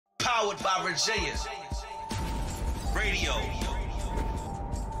Powered by Virginia Radio.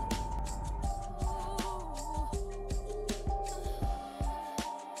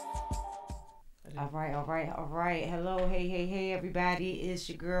 All right. Hello, hey, everybody. It's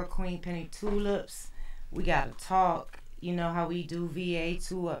your girl, Queen Penny Tulips. We gotta talk. You know how we do. VA,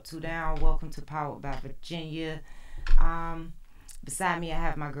 2 up, 2 down. Welcome to Powered by Virginia. Beside me, I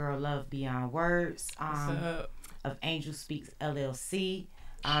have my girl, Love Beyond Words. What's up? Of Angel Speaks LLC.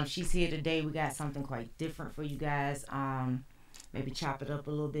 She's here today. We got something quite different for you guys. Maybe chop it up a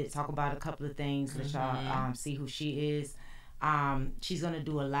little bit, talk about a couple of things, let y'all see who she is. She's gonna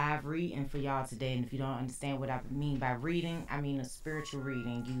do a live reading for y'all today, and if you don't understand what I mean by reading, I mean a spiritual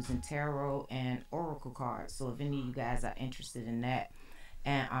reading using tarot and oracle cards. So if any of you guys are interested in that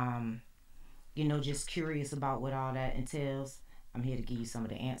and just curious about what all that entails, I'm here to give you some of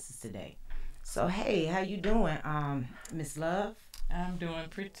the answers today. So hey, how you doing, Miss Love? I'm doing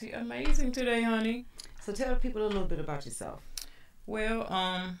pretty amazing today, honey. So tell people a little bit about yourself. Well,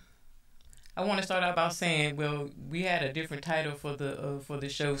 I want to start out by saying, we had a different title for the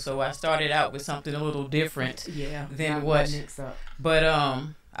show, so I started out with something a little different than what. But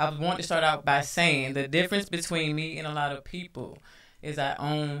I want to start out by saying the difference between me and a lot of people is I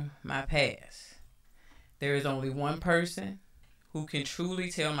own my past. There is only one person who can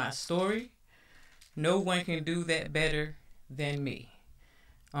truly tell my story. No one can do that better than me.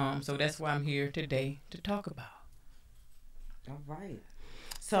 So that's why I'm here today to talk about. All right.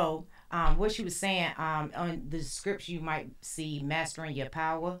 So what she was saying, on the description you might see Mastering Your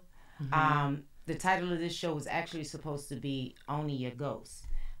Power. The title of this show was actually supposed to be Owning Your Ghost.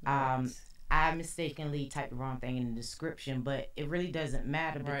 Right. I mistakenly typed the wrong thing in the description, but it really doesn't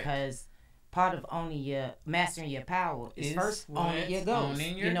matter because part of mastering your power is first owning your ghost.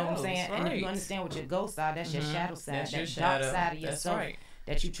 You know what I'm saying? Right. And if you understand what your ghosts are, that's your shadow side, that dark side of yourself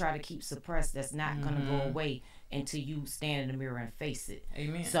that you try to keep suppressed, that's not gonna go away until you stand in the mirror and face it.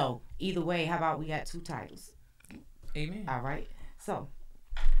 Amen. So either way, how about we got 2 titles? Amen. All right. So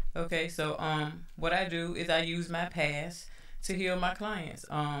okay, so what I do is I use my past to heal my clients.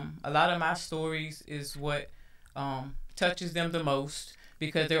 A lot of my stories is what touches them the most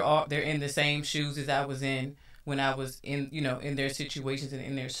because they're in the same shoes as I was in when I was in their situations and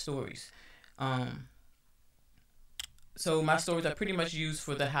in their stories. So my stories are pretty much used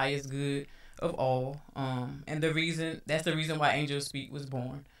for the highest good of all. And that's the reason why Angel Speak was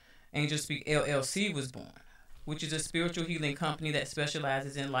born. Angel Speak LLC was born, which is a spiritual healing company that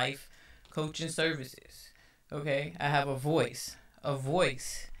specializes in life coaching services. Okay, I have a voice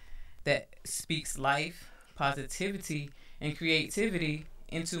that speaks life, positivity, and creativity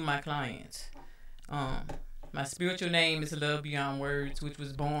into my clients. My spiritual name is Love Beyond Words, which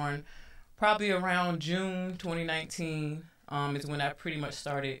was born probably around June 2019. Is when I pretty much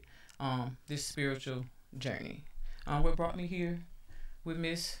started this spiritual journey. What brought me here with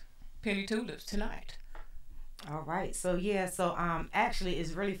Miss Penny Tulips tonight. all right. So actually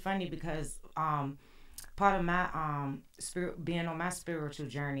it's really funny because part of my being on my spiritual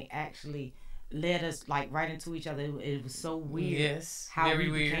journey actually led us like right into each other. It was so weird. Yes, how very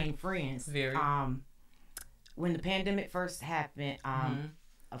we weird. became friends. Very. When the pandemic first happened,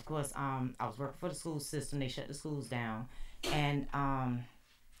 of course, I was working for the school system. They shut the schools down, and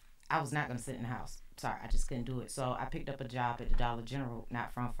I was not gonna sit in the house. Sorry, I just couldn't do it. So I picked up a job at the Dollar General,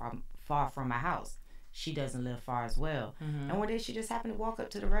 not far from my house. She doesn't live far as well. And one day she just happened to walk up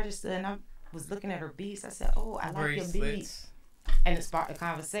to the register, and I was looking at her beads. I said, "Oh, I like your beads." And it sparked a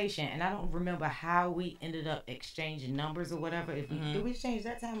conversation, and I don't remember how we ended up exchanging numbers or whatever. If we did we exchange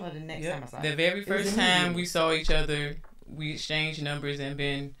that time or the next time I saw her? The very first time we saw each other, we exchanged numbers and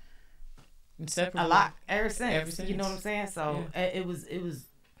been inseparable. A lot ever since. You know what I'm saying? So it was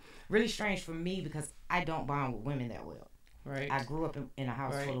really strange for me because I don't bond with women that well. Right. I grew up in a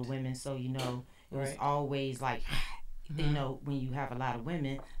house full of women, so it was always like, when you have a lot of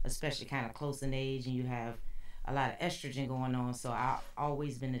women, especially kind of close in age, and you have a lot of estrogen going on. So I've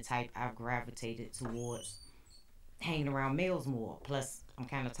always been the type I've gravitated towards hanging around males more. Plus, I'm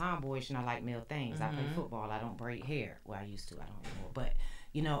kind of tomboyish and I like male things. I play football. I don't braid hair. Well, I used to. I don't anymore. But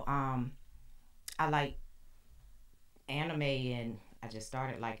I like anime, and I just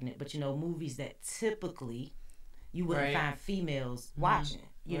started liking it. But movies that typically you wouldn't find females watching,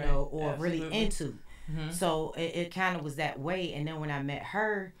 or really into. So it kind of was that way. And then when I met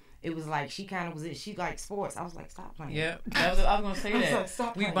her, it was like she liked sports. I was like, stop playing. Yeah, I was gonna say that.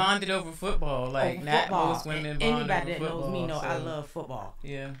 Like, we bonded over football. Like not most women bond over football. Anybody that knows me know I love football.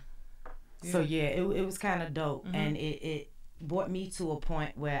 Yeah. So it was kind of dope, and it brought me to a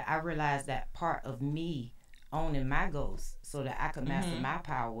point where I realized that part of me owning my goals so that I could master my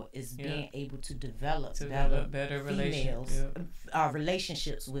power is being able to develop better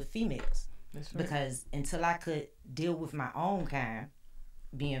relationships with females. That's right. Because until I could deal with my own kind,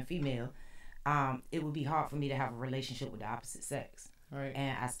 being female, it would be hard for me to have a relationship with the opposite sex. Right.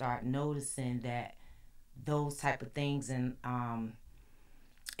 And I started noticing that those type of things and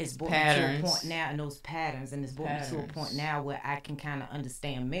it's brought me to a point now, and those patterns, and it's brought me to a point now where I can kind of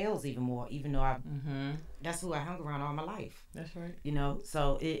understand males even more, even though that's who I hung around all my life. That's right. You know,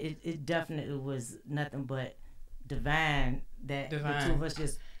 so it definitely was nothing but divine that the two of us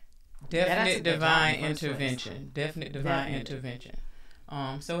just definite divine intervention. Definite divine intervention.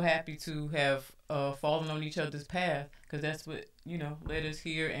 So happy to have fallen on each other's path, because that's what, you know, led us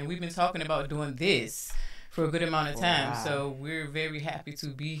here. And we've been talking about doing this for a good amount of time. Wow. So we're very happy to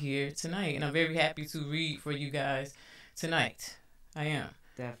be here tonight. And I'm very happy to read for you guys tonight. I am.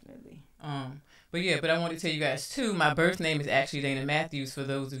 Definitely. But I want to tell you guys too, my birth name is actually Dana Matthews, for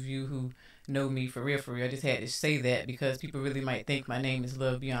those of you who know me for real. I just had to say that because people really might think my name is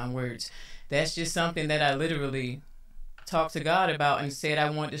Love Beyond Words. That's just something that I literally talked to God about and said I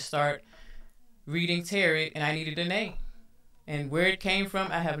wanted to start reading tarot and I needed a name. And where it came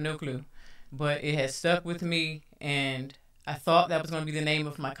from, I have no clue. But it has stuck with me, and I thought that was going to be the name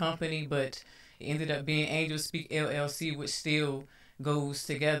of my company, but it ended up being Angel Speak LLC, which still goes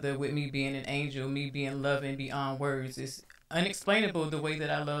together with me being an angel, me being loving beyond words. It's unexplainable the way that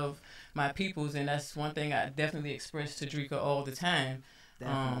I love my peoples, and that's one thing I definitely express to Drika all the time.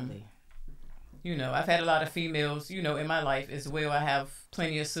 Definitely. You know, I've had a lot of females, you know, in my life as well. I have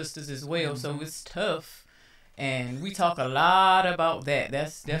plenty of sisters as well, so it's tough. And we talk a lot about that.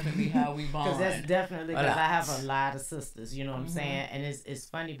 That's definitely how we bond. Because that's definitely, because I have a lot of sisters, you know what I'm saying? And it's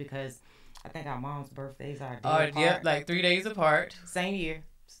funny because I think our mom's birthdays are apart. Yep, like 3 days apart. Same year.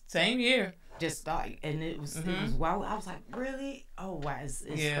 Just started, and it was wow. I was like, really? Oh wow, it's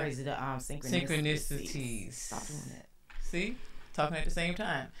crazy, the synchronicities. Stop doing that. See, talking at the same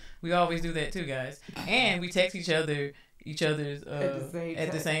time. We always do that too, guys. And we text each other's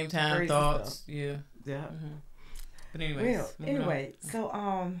at the same time crazy thoughts. Stuff. Yeah. But anyway,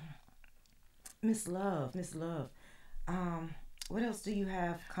 so Miss Love, what else do you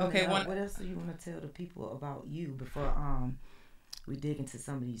have coming up? What else do you want to tell the people about you before we dig into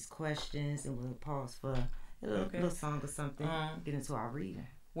some of these questions, and we'll pause for a little song or something, get into our reading.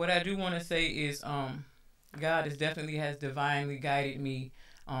 What I do want to say is God has divinely guided me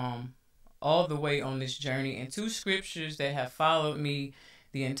all the way on this journey, and 2 scriptures that have followed me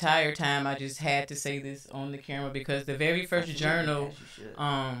the entire time. I just had to say this on the camera because the very first journal,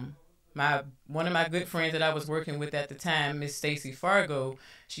 one of my good friends that I was working with at the time, Miss Stacy Fargo,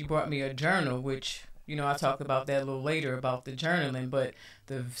 she brought me a journal, which, you know, I'll talk about that a little later about the journaling, but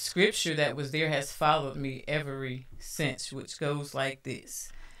the scripture that was there has followed me ever since, which goes like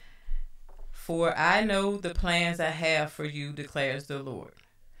this. For I know the plans I have for you, declares the Lord.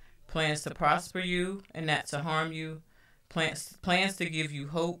 Plans to prosper you and not to harm you. Plans to give you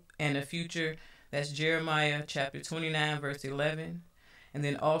hope and a future. That's Jeremiah chapter 29, verse 11. And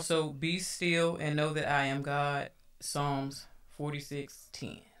then also, be still and know that I am God. Psalms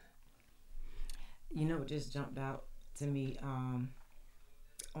 46:10. You know, it just jumped out to me on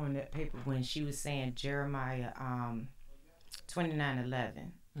that paper when she was saying Jeremiah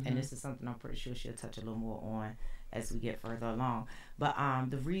 29:11. And this is something I'm pretty sure she'll touch a little more on as we get further along. But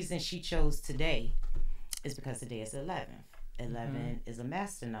the reason she chose today is because today is 11. 11 is a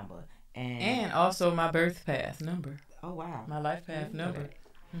master number. And also my birth path number. Oh, wow. My life path number.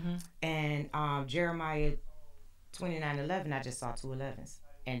 And Jeremiah 29:11, I just saw 2 11s.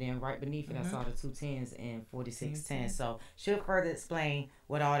 And then right beneath it, I saw the 2 10s and 46:10. So she'll further explain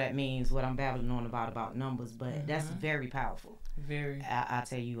what all that means, what I'm babbling on about numbers. But that's very powerful. Very. I'll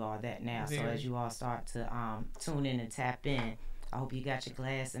tell you all that now. Very. So as you all start to tune in and tap in, I hope you got your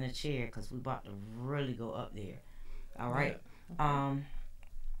glass and a chair, because we're about to really go up there. All right. Yeah. Okay.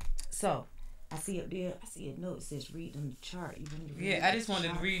 So I see up there, a note that says read them the chart. I just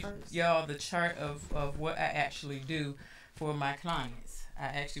wanted to read y'all the chart of what I actually do for my clients. I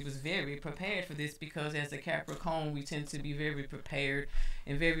actually was very prepared for this because as a Capricorn, we tend to be very prepared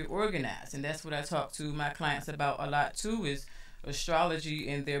and very organized. And that's what I talk to my clients about a lot too, is astrology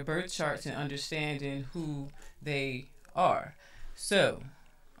and their birth charts and understanding who they are. So,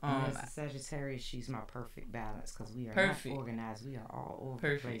 as a Sagittarius, she's my perfect balance, because we are not organized. We are all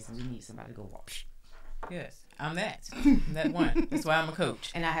over the place, and we need somebody to go walk. Yes, I'm that. I'm that one. That's why I'm a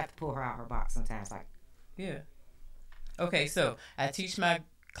coach. And I have to pull her out of her box sometimes. Okay, so I teach my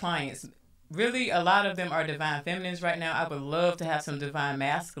clients. Really, a lot of them are divine feminines right now. I would love to have some divine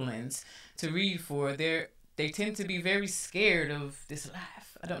masculines to read for. They they tend to be very scared of this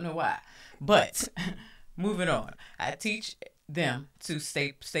life. I don't know why. But moving on, I teach them to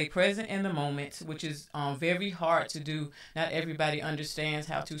stay present in the moment, which is very hard to do. Not everybody understands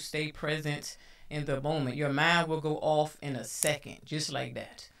how to stay present in the moment. Your mind will go off in a second, just like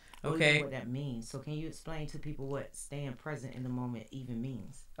that. Okay. What that means. So can you explain to people what staying present in the moment even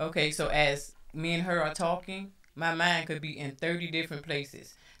means? Okay, so as me and her are talking, my mind could be in 30 different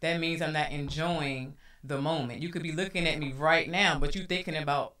places. That means I'm not enjoying the moment. You could be looking at me right now, but you're thinking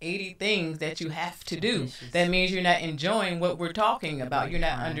about 80 things that you have to do. That means you're not enjoying what we're talking about. You're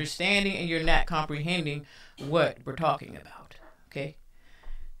not understanding and you're not comprehending what we're talking about. Okay?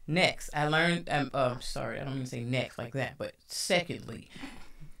 Next, I learned, sorry, I don't mean to say next like that, but secondly,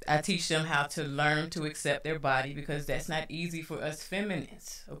 I teach them how to learn to accept their body, because that's not easy for us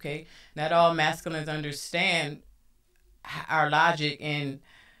feminines, okay? Not all masculines understand our logic in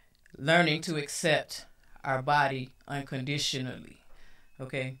learning to accept our body unconditionally,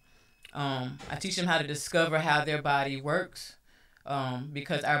 okay? I teach them how to discover how their body works,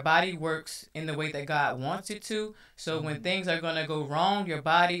 because our body works in the way that God wants it to. So when things are going to go wrong, your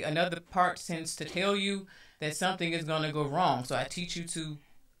body, another part tends to tell you that something is going to go wrong. So I teach you to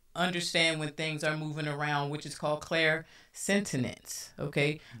understand when things are moving around, which is called clairsentience,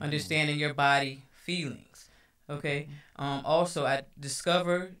 okay? Understanding your body feelings, okay? Also, I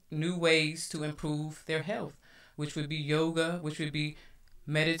discover new ways to improve their health, which would be yoga, which would be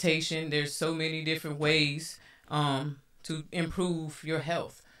meditation. There's so many different ways to improve your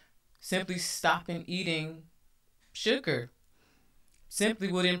health. Simply stopping eating sugar simply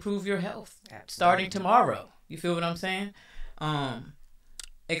would improve your health. Starting tomorrow. You feel what I'm saying?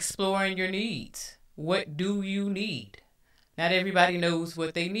 Exploring your needs. What do you need? Not everybody knows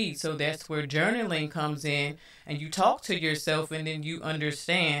what they need. So that's where journaling comes in, and you talk to yourself and then you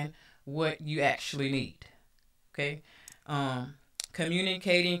understand what you actually need. Okay?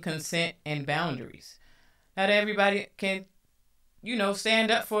 Communicating consent and boundaries. Not everybody can,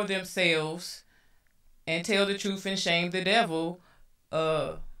 stand up for themselves and tell the truth and shame the devil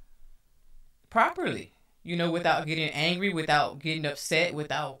properly. Without getting angry, without getting upset,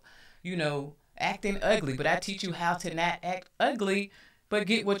 without, acting ugly. But I teach you how to not act ugly, but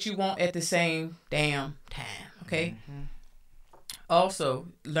get what you want at the same damn time, okay? Mm-hmm. Also,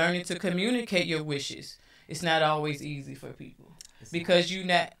 learning to communicate your wishes. It's not always easy for people because you're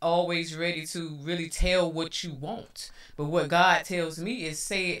not always ready to really tell what you want. But what God tells me is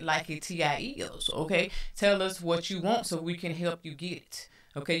say it like it is, okay? Tell us what you want so we can help you get it.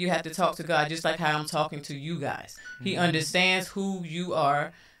 Okay, you have to talk to God just like how I'm talking to you guys. He understands who you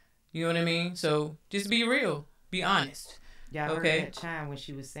are. You know what I mean? So just be real. Be honest. Yeah, I heard that chime when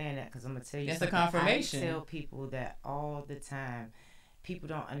she was saying that, because I'm going to tell you that's something. That's a confirmation. I tell people that all the time. People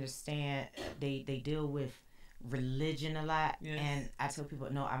don't understand. They deal with religion a lot. Yes. And I tell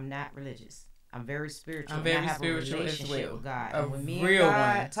people, no, I'm not religious. I'm very spiritual. I'm very spiritual as well. With God. A when me real and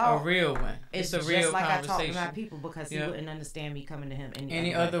God one. Talk, a real one. It's a just real like conversation. I talk to my people, because he wouldn't understand me coming to him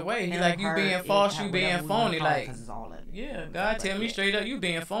any other way. He's like, you being false, you being phony. Like, it's all of it. Yeah, God tell me straight up, you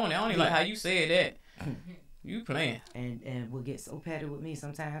being phony. I don't even like how you said that. You playing. And will get so petty with me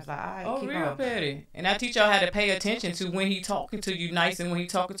sometimes. Like, all right, keep real on. petty. And I teach y'all how to pay attention to when he talking to you nice and when he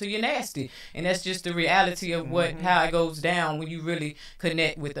talking to you nasty. And that's just the reality of how it goes down when you really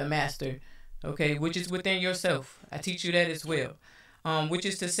connect with the master. Okay, which is within yourself. I teach you that as well. Which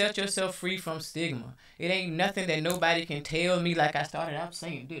is to set yourself free from stigma. It ain't nothing that nobody can tell me, like I started out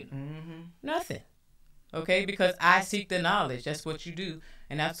saying, didn't. Nothing. Okay, because I seek the knowledge. That's what you do.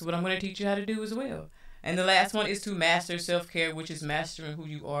 And that's what I'm going to teach you how to do as well. And the last one is to master self-care, which is mastering who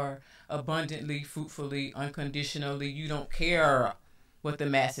you are abundantly, fruitfully, unconditionally. You don't care what the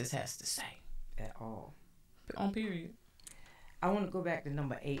masses has to say. At all. On period. I want to go back to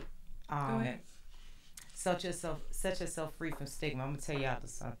number 8. Go ahead. Set yourself free from stigma. I'm going to tell y'all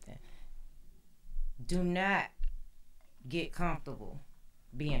something. Do not get comfortable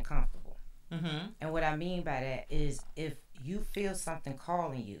being comfortable. Mm-hmm. And what I mean by that is, if you feel something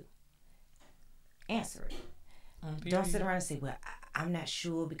calling you, answer it. Don't sit around and say, well, I'm not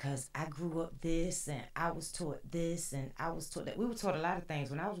sure because I grew up this and I was taught this and I was taught that. We were taught a lot of things.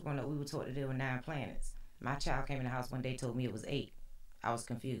 When I was growing up, we were taught that there were 9 planets. My child came in the house one day, told me it was 8. I was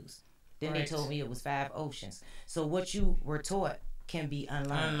confused. Then they told me it was 5 oceans. So what you were taught can be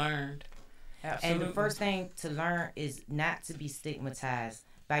unlearned. Absolutely. And the first thing to learn is not to be stigmatized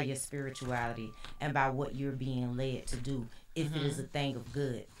by your spirituality and by what you're being led to do, if it is a thing of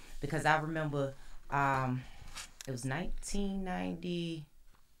good. Because I remember it was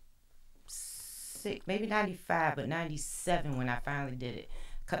 1996, maybe 95, but 97 when I finally did it.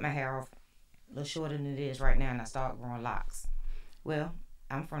 Cut my hair off little shorter than it is right now, and I started growing locks. Well,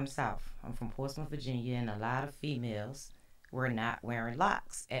 I'm from the South. I'm from Portsmouth, Virginia, and a lot of females were not wearing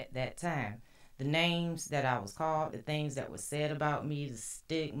locks at that time. The names that I was called, the things that were said about me, the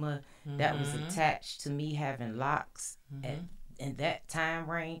stigma that was attached to me having locks in that time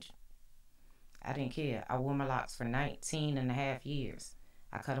range, I didn't care. I wore my locks for 19 and a half years.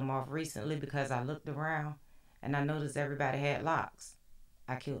 I cut them off recently because I looked around and I noticed everybody had locks.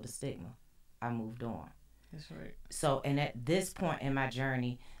 I killed the stigma. I moved on. That's right. So, and at this point in my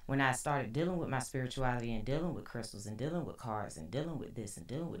journey, when I started dealing with my spirituality and dealing with crystals and dealing with cards and dealing with this and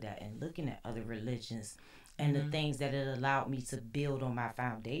dealing with that and looking at other religions and the things that it allowed me to build on my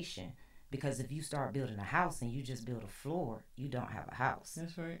foundation. Because if you start building a house and you just build a floor, you don't have a house.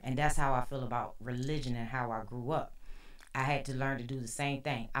 That's right. And that's how I feel about religion and how I grew up. I had to learn to do the same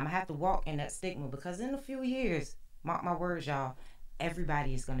thing. I'm going to have to walk in that stigma because in a few years, mark my words, y'all,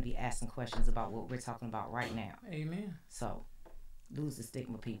 everybody is going to be asking questions about what we're talking about right now. Amen. So, lose the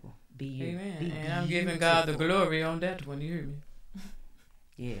stigma, people. Be you. Amen. Be and I'm giving God the glory on that one. You hear me?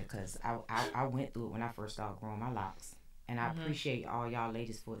 Yeah, because I went through it when I first started growing my locks. And I appreciate all y'all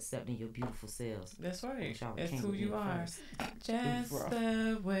ladies for accepting your beautiful selves. That's right. That's came who with you me are. first. Just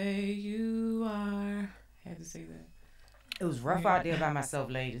the way you are. Had to say that. It was rough out there by myself,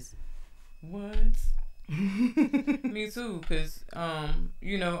 ladies. What? Me too, because,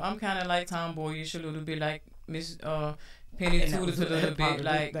 you know, I'm kind of like tomboyish, a little bit like Miss Penny Tudors a little bit.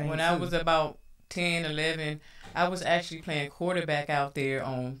 Like, when I was about 10, 11, I was actually playing quarterback out there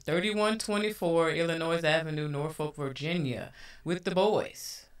on 3124 Illinois Avenue, Norfolk, Virginia, with the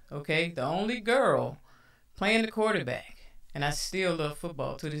boys. Okay? The only girl playing the quarterback. And I still love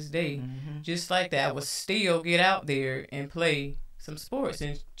football to this day. Just like that, I would still get out there and play some sports,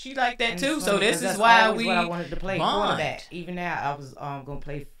 and she liked that too. So this is why we. What I wanted to play bond. Quarterback. Even now, I was gonna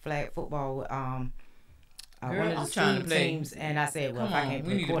play flag football with one of the student teams, and I said, well, if I can't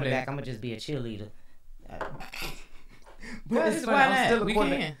play quarterback, I'm gonna just be a cheerleader. But it's funny, I'm still a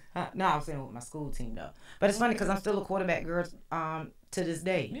quarterback. No, I was saying with my school team though. But it's funny because I'm still a quarterback girl to this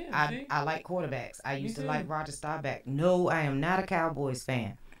day. Yeah, I like quarterbacks. I used to like Roger Staubach. No, I am not a Cowboys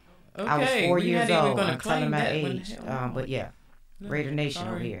fan. Okay, I was 4 years old. I'm telling my age. But yeah, Raider Nation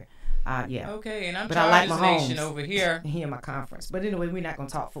over here. Yeah. Okay, and I'm but I like Chargers Nation over here. Here in my conference. But anyway, we're not gonna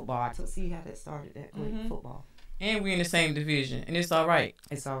talk football. I see how that started. That quick football. And we're in the same division, and it's all right.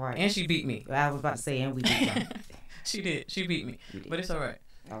 It's all right. And she beat me. I was about to say, and we beat her. She did. She beat me. But it's all right.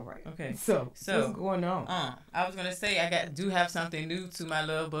 All right. Okay. So what's going on? I was gonna say I do have something new to my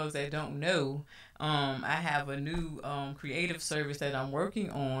love bugs that don't know. I have a new creative service that I'm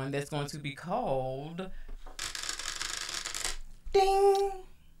working on that's going to be called Ding.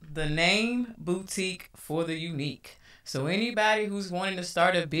 The Name Boutique for the Unique. So anybody who's wanting to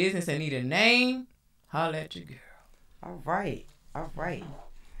start a business and need a name, holla at your girl. All right.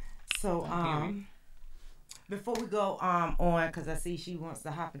 So before we go on, because I see she wants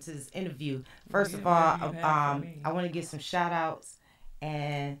to hop into this interview. First of all, I want to give some shout outs.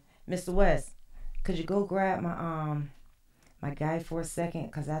 And Mr. West, could you go grab my guy for a second?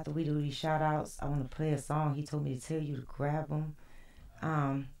 Because after we do these shout outs, I want to play a song. He told me to tell you to grab them.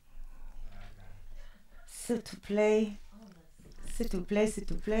 S'il te plaît. S'il te plaît, s'il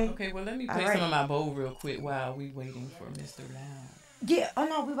te plaît. Okay, well, let me play some of my bowl real quick while we waiting for Mr. Loud. Yeah, oh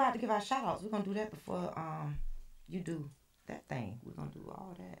no, we're about to give our shout outs. We're going to do that before you do that thing. We're going to do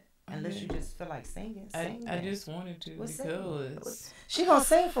all that. Unless you just feel like singing. I just wanted to because... She going to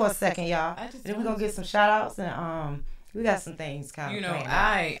sing for a second, y'all. Then we're going to get some shout outs and we got some things kind of You know,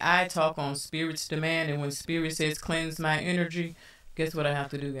 I talk on Spirit's demand, and when Spirit says cleanse my energy, guess what I have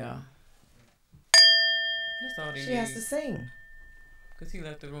to do, y'all? That's all she has to sing. Because he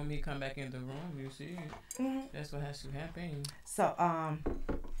left the room, he come back in the room, you see. That's what has to happen. So,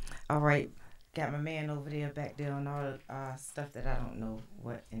 all right. Got my man over there, back there on all the stuff that I don't know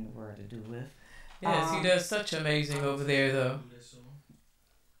what in the world to do with. Yes, he does such amazing over there, though.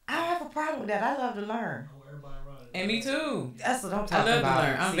 I don't have a problem with that. I love to learn. And me too. That's what I'm talking about. I love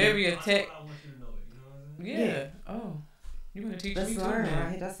to learn. I'm very a tech. I want you to know it. You know what I'm saying? Yeah. Oh, you want to teach me too, learn,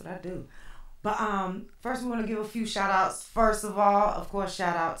 man. Right? That's what I do. But first we want to give a few shout outs. First of all, of course,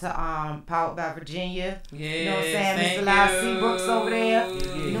 shout out to Powered by Virginia. Yeah, you know what I'm saying? Mr. Lyle Seabrooks over there.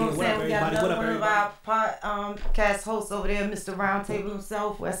 You know what I'm saying? We got another one of our podcast hosts over there, Mr. Roundtable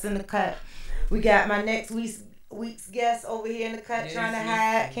himself, West in the Cut. We got my next week's guest over here in the cut trying to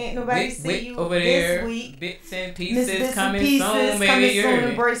hide. Can't nobody see you over this there. week. Bits and pieces coming soon, baby.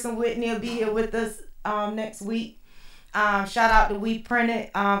 And Brace and Whitney will be here with us next week. Shout out to We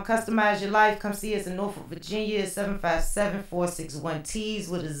Printed. Customize your life. Come see us in Norfolk, Virginia. 757-461 T's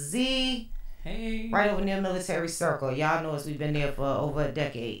with a Z. Hey. Right over near Military Circle. Y'all know us. We've been there for over a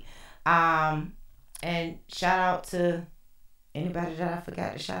decade. And shout out to anybody that I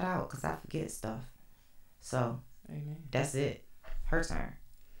forgot to shout out because I forget stuff. So, amen. That's it. Her turn.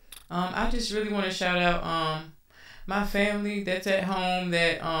 I just really want to shout out my family that's at home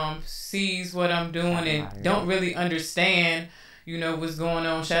that sees what I'm doing and don't really understand, what's going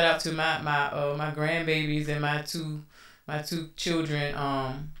on. Shout out to my grandbabies and my two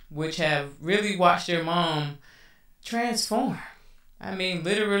children, which have really watched their mom transform. I mean,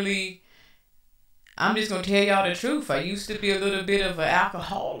 literally, I'm just gonna tell y'all the truth. I used to be a little bit of an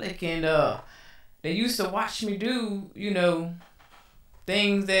alcoholic, and they used to watch me do,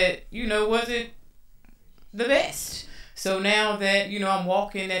 things that, wasn't the best. So now that, I'm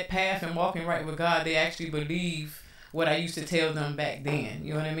walking that path and walking right with God, they actually believe what I used to tell them back then.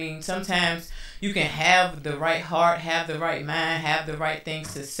 You know what I mean? Sometimes you can have the right heart, have the right mind, have the right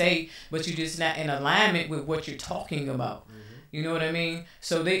things to say, but you're just not in alignment with what you're talking about. You know what I mean?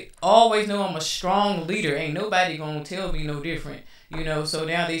 So they always know I'm a strong leader. Ain't nobody gonna tell me no different. So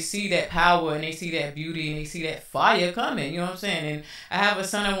now they see that power and they see that beauty and they see that fire coming. You know what I'm saying? And I have a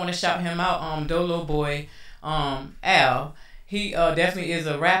son, I want to shout him out, Dolo Boy, Al. He definitely is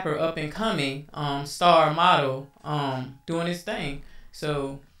a rapper, up and coming, star model, doing his thing.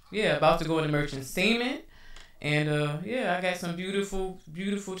 So yeah, about to go into Merchant Seaman. And I got some beautiful,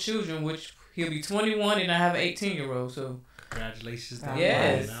 beautiful children, which he'll be 21 and I have an 18-year-old. So congratulations.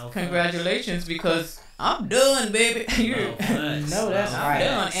 Yes, congratulations, because I'm done, baby. No, that's right. I'm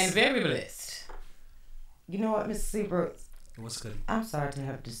done and very blessed. You know what, Mr. Seabrook? What's good? I'm sorry to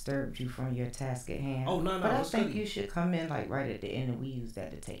have disturbed you from your task at hand. Oh, no. But I think you should come in like right at the end and we use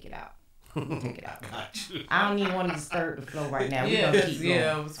that to take it out. Take it out. Got you. I don't even want to disturb the flow right now. We're going to keep going.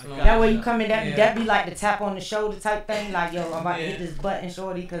 Yeah, that way you come in, that be like the tap on the shoulder type thing. Like, yo, I'm about to hit this button,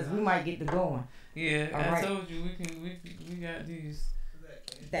 shorty, because we might get to going. Yeah, I told you we got these.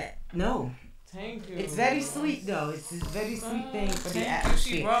 No. Thank you. It's very sweet though. It's a very sweet thing for the She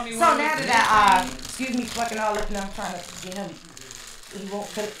atmosphere. brought me So one now of that excuse me, fucking all up and I'm trying to get him. He won't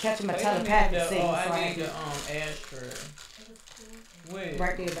catch my telepathic signal. I need the ashtray. Wait.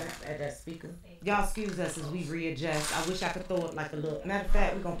 Right there at that speaker. Y'all excuse us as we readjust. I wish I could throw it like a look. Matter of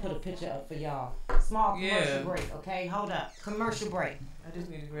fact, we're gonna put a picture up for y'all. Small commercial break, okay? Hold up. Commercial break. I just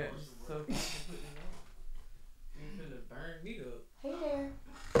need to grab this so you finna burn me up. Hey there.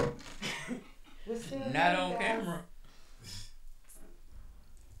 Not on camera.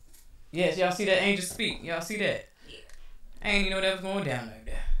 Yes, y'all see that angel speak. Y'all see that? I ain't even know that was going down like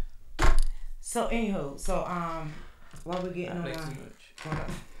that. So anywho, while we're getting on too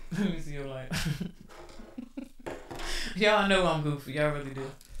much. Let me see your light. Y'all know I'm goofy. Y'all really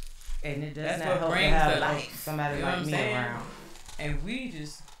do. And it does That's not what help brings to have the life. Somebody You know like what I'm me saying? around. And we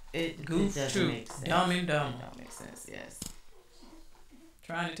just It goof doesn't too. make sense. Dumb and dumb. It don't make sense, yes.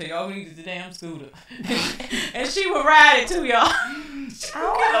 Trying to tell y'all we need the damn scooter. And she would ride it too, y'all. I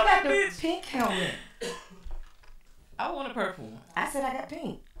got the pink helmet. I want a purple one. I said I got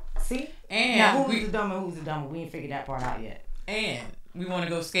pink. See? And now who's the dumb and who's the dumber? We ain't figured that part out yet. And we want to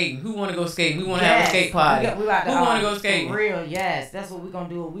go skating. Who want to go skating? We want to have a skate party. We about to, who want to go skating? For real, yes. That's what we're going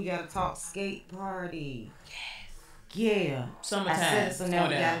to do. We got to talk skate party. Yes. Yeah. Summertime. I said it, so now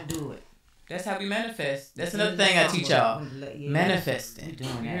we got to do it. That's how we manifest. That's another thing I teach y'all. Yeah. Manifesting. We doing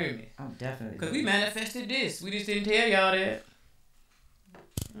you that. hear me? I'm definitely because we manifested this. We just didn't tell y'all that.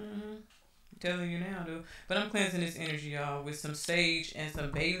 I'm telling you now, though. But I'm cleansing this energy, y'all, with some sage and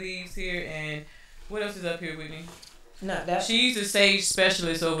some bay leaves here. And what else is up here, Whitney? No, that. She's a sage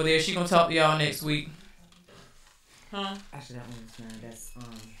specialist over there. She gonna talk to y'all next week. Huh? Actually, that one's mine. That's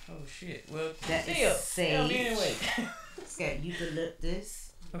Oh shit. Well, that still, is sage. Anyway. It's got eucalyptus.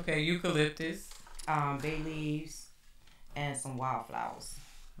 Okay, eucalyptus. Bay leaves, and some wildflowers.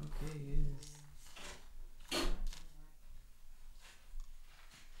 Okay, yes.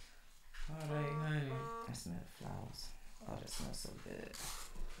 All right, honey. I smell the flowers. Oh, that smells so good.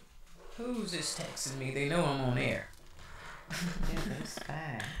 Who's this texting me? They know I'm on air. Yeah, that's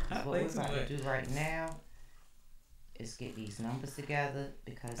fine. What we're about to do right now is get these numbers together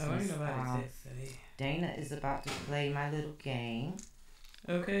because Dana is about to play my little game.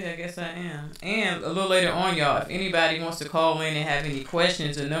 Okay, I guess I am. And a little later on, y'all, if anybody wants to call in and have any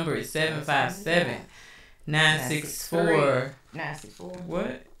questions, the number is 757-964. 964.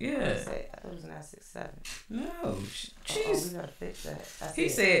 What? Yeah. I thought it was 967. No. We gotta fix that. He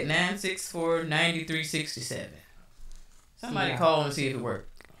said 964-9367. Somebody call and see if it worked.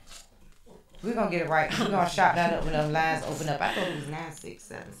 We're gonna get it right. We're gonna shop that up when the lines open up. I thought it was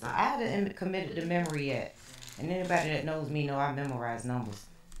 967. So I haven't committed to memory yet. And anybody that knows me know I memorize numbers.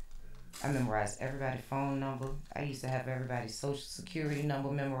 I memorized everybody's phone number. I used to have everybody's social security number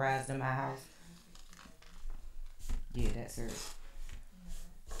memorized in my house. Yeah, that's it.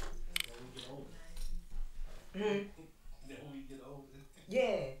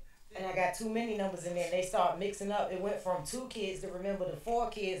 Yeah. And I got too many numbers in there. And they start mixing up. It went from 2 kids to remember to 4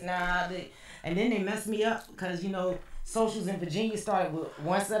 kids. And then they messed me up because, socials in Virginia started with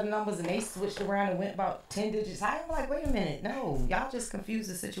 1 set of numbers and they switched around and went about 10 digits. I'm like, wait a minute. No, y'all just confused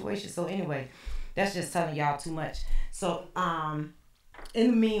the situation. So anyway, that's just telling y'all too much. So,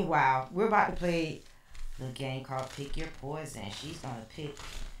 in the meanwhile, we're about to play the game called Pick Your Poison. She's going to pick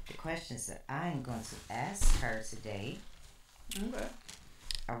the questions that I'm going to ask her today. Okay.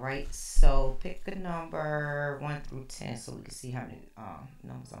 All right, so pick a number 1 through 10 so we can see how many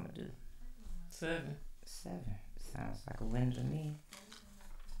numbers I'm going to do. 7. 7. Sounds like a win to me.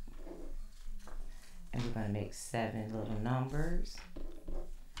 And we're going to make 7 little numbers.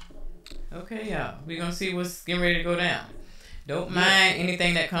 Okay, y'all. We're going to see what's getting ready to go down. Don't mind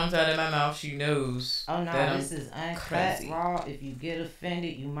anything that comes out of my mouth. She knows. Oh, no, that this is uncut, raw. If you get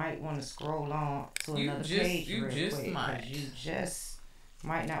offended, you might want to scroll on to another page real quick. Might. You just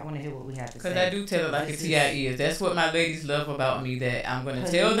might not want to hear what we have to say. Because I do tell it like a TI is. That's what my ladies love about me, that I'm going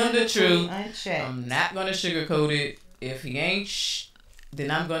to tell them the truth. Unchecked. I'm not going to sugarcoat it. If he ain't then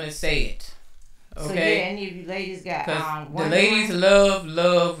I'm going to say it. Okay? So, yeah, any of you ladies got the ladies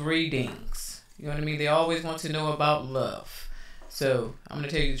love readings. You know what I mean? They always want to know about love. So, I'm going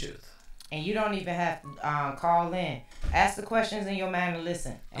to tell you the truth. And you don't even have to call in. Ask the questions in your mind and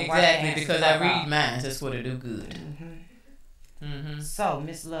listen. And exactly, because I read minds. That's what it do good. So,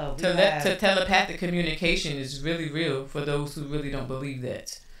 Miss Love, telepathic communication is really real for those who really don't believe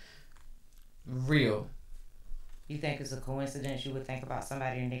that. Real. You think it's a coincidence you would think about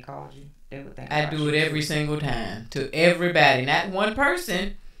somebody and they called you? They would think I do it every single time. To everybody. Not one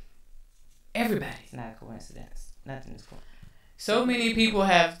person. Everybody. It's not a coincidence. Nothing is coincidence. So many people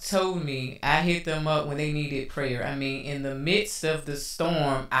have told me I hit them up when they needed prayer. I mean, in the midst of the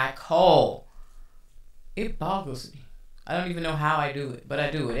storm, I call. It boggles me. I don't even know how I do it, but I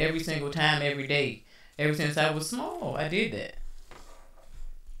do it every single time, every day. Ever since I was small, I did that.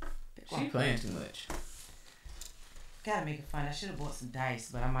 She playing too much. Gotta make it fun. I should have bought some dice,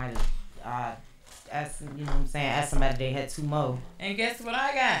 but I might have asked, asked somebody they had 2 more. And guess what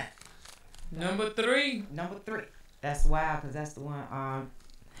I got? Number 3. Number 3. That's wild, because that's the one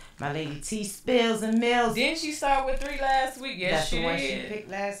my lady T Spills and Mills. Didn't she start with 3 last week? Yes, that's the one she picked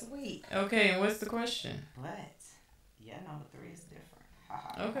last week. Okay, and what's the question? But, yeah, number 3 is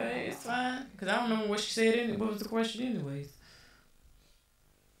different. Okay, it's fine. Because I don't remember what she said. What was the question anyways?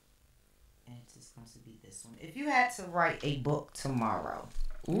 And it's just going to be this one. If you had to write a book tomorrow,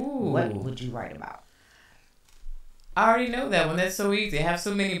 ooh, what would you write about? I already know that one. That's so easy. I have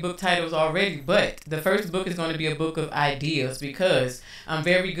so many book titles already. But the first book is going to be a book of ideas because I'm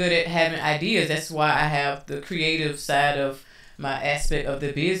very good at having ideas. That's why I have the creative side of my aspect of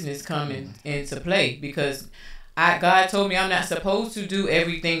the business coming into play. Because God told me I'm not supposed to do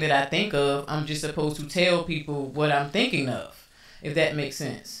everything that I think of. I'm just supposed to tell people what I'm thinking of, if that makes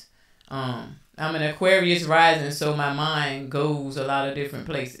sense. I'm an Aquarius rising, so my mind goes a lot of different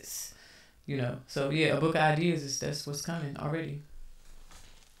places. So yeah, a book of ideas that's what's coming already.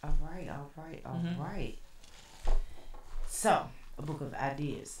 All right. So, a book of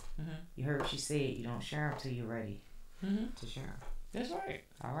ideas. You heard what she said. You don't share them till you're ready to share them. That's right.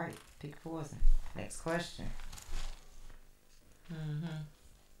 All right. Pick a poison. Next question.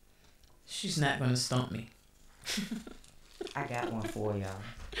 She's not gonna stump me. I got one for y'all.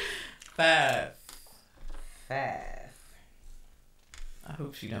 5. I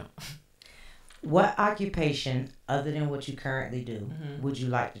hope she don't. What occupation, other than what you currently do, would you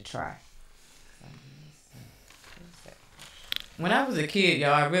like to try? When I was a kid,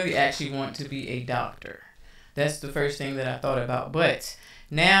 y'all, I really actually want to be a doctor. That's the first thing that I thought about. But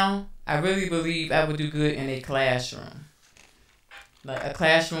now, I really believe I would do good in a classroom. Like a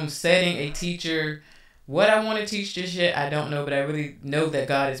classroom setting, a teacher. What I want to teach just yet, I don't know. But I really know that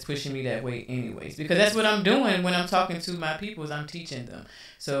God is pushing me that way anyways. Because that's what I'm doing when I'm talking to my people is I'm teaching them.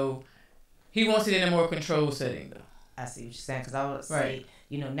 So, He wants it in a more controlled setting, though. I see what you're saying. Because I would say,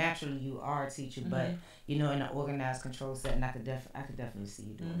 naturally you are a teacher, but, in an organized, controlled setting, I could definitely see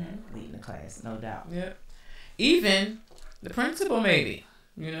you doing that, leading the class, no doubt. Yeah. Even the principal, maybe.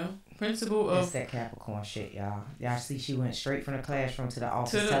 Principal of... That's that Capricorn shit, y'all. Y'all see she went straight from the classroom to the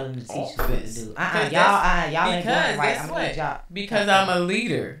office telling the teacher what to do. Y'all ain't going right. I'm going to job. Because I'm a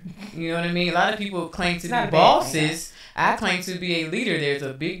leader. You know what I mean? A lot of people claim to be bosses. I claim to be a leader. There's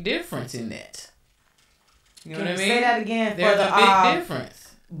a big difference in that. You know what I mean? Say that again. There's a big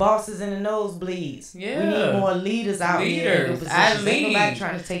difference. bosses in the nosebleeds. Yeah. We need more leaders out here. Leaders. I lead. Ain't nobody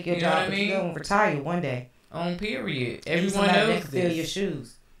trying to take your You know job. what I But mean? you're going to retire one day. On period. Need Everyone somebody that knows can fill your this.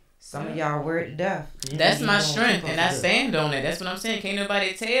 shoes. Some of y'all wear it to death. That's You my know what you're strength, supposed and to I do. stand on it. That's what I'm saying. Can't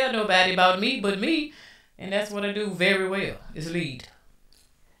nobody tell nobody about me but me, and that's what I do very well. Is lead.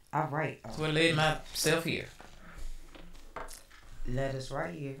 All right. That's what led myself here. Let us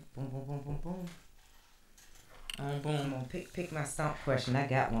right here. Boom, boom, boom, boom, boom. I'm Boom. gonna pick my stump question. I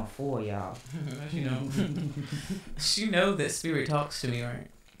got one for y'all. You know, she know that spirit talks to me, right?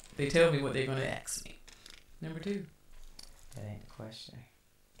 They tell me what they're gonna ask me. Number 2. That ain't the question.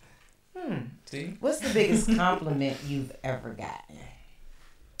 See? What's the biggest compliment you've ever gotten?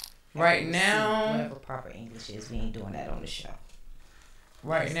 Right Ever now- received? Whatever proper English is, we ain't doing that on the show.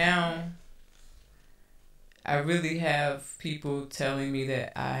 Right now, I really have people telling me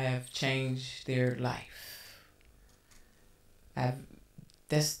that I have changed their life.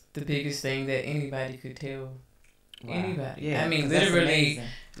 That's the biggest thing that anybody could tell anybody. Yeah, I mean, 'cause that's literally, amazing.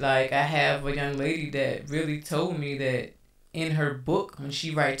 like, I have a young lady that really told me that in her book, when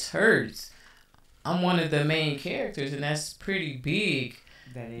she writes hers, I'm one of the main characters, and that's pretty big.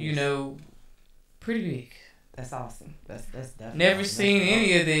 That is, You know, pretty big. that's awesome. That's definitely Never awesome. seen That's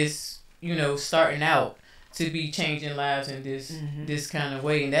any of this, you know, starting out to be changing lives in this kind of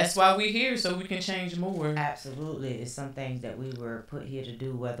way. And that's why we're here, so we can change more. Absolutely. It's some things that we were put here to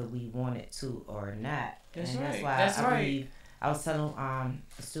do whether we wanted to or not. That's and right. That's why That's I right. believe I was telling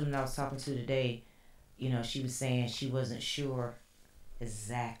a student I was talking to today, you know, she was saying she wasn't sure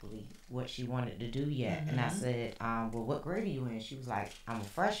exactly what she wanted to do yet. And I said, well, what grade are you in? She was like, I'm a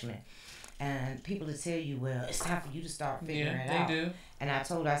freshman. And people will tell you, well, it's time for you to start figuring it out. They do. And I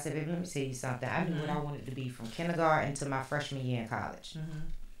told her, I said, baby, let me tell you something. I knew what I wanted to be from kindergarten to my freshman year in college.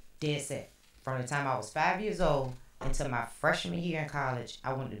 Dead set. From the time I was 5 years old until my freshman year in college,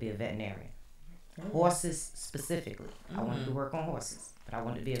 I wanted to be a veterinarian. Horses specifically. I wanted to work on horses, but I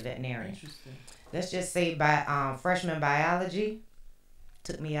wanted to be a veterinarian. Interesting. Let's just say by freshman biology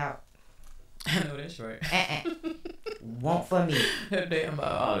took me out. I know that's right. Won't for me. That damn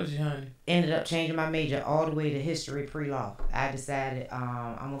biology, honey. Ended up changing my major all the way to history pre-law. I decided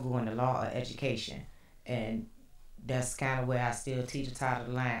I'm gonna go into law or education, and that's kind of where I still teeter-totter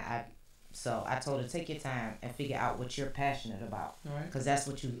the line. So I told her, take your time and figure out what you're passionate about, Right. because that's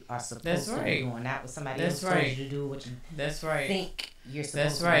what you are supposed That's to right. be doing, not what somebody That's else told right. you to do, what you That's right. think you're supposed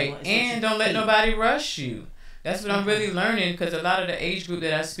That's to right. do. It's what And you don't let think. nobody rush you. That's what I'm really learning, because a lot of the age group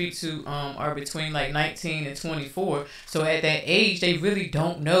that I speak to are between like 19 and 24. So at that age, they really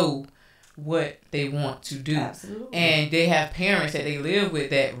don't know what they want to do. Absolutely. And they have parents that they live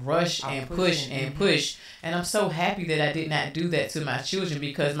with that rush Are and push pushing. and push. And I'm so happy that I did not do that to my children,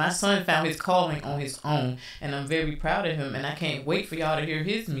 because my son found his calling on his own. And I'm very proud of him. And I can't wait for y'all to hear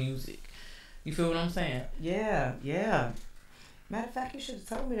his music. You feel what I'm saying? Yeah. Matter of fact, you should have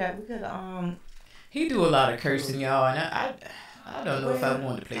told me that. We could He do a lot of cursing, y'all. And I don't know if I Well,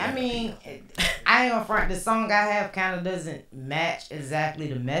 want to play I that. mean, I ain't gonna front. The song I have kind of doesn't match exactly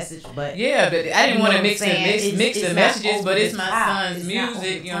the message, but Yeah, but I didn't You want know to what mix I'm saying? mix It's the not messages, over but the it's my top. son's It's not over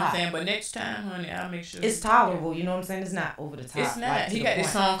music, the you know what I'm top. saying? But next time, honey, I'll make sure. it's tolerable. You know what I'm saying? It's not over the top. It's not. like, to He the got this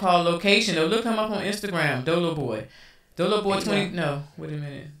point. song called Location, though. Look him up on Instagram, Dolo Boy. Dolo Boy There you 20. No, wait a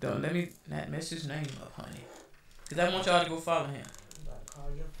minute. Don't let me not mess his name up, honey. Because I want y'all to go follow him. You about to call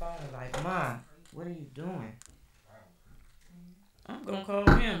your phone like, Mom, what are you doing? I'm going to call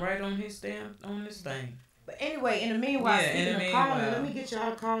him right on his on this thing. But anyway, in the meanwhile, Yeah, in speaking the of calling, meanwhile. let me get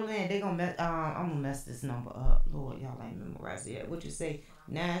y'all to call in. They gonna I'm gonna mess this number up. Lord, y'all ain't memorized it yet. What you say?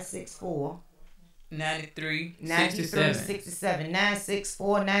 964 93 93 67. 67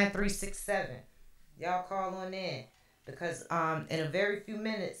 964 9367. Y'all call on in, because in a very few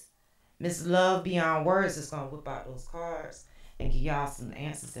minutes, Miss Love Beyond Words is gonna whip out those cards and give y'all some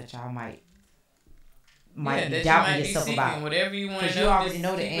answers that y'all might Yeah, be that you doubting might be yourself seeking. about. Whatever you want to Because know, you already just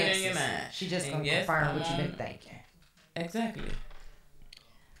know the keep it in your answers. mind. She just And gonna yes, confirm I'm what you've been on- thinking. Exactly.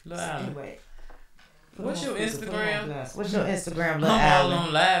 Lil' So Allen. anyway, put What's them your on speaker, put them on Instagram? blast. What's your Instagram, Lil I'm all Allen?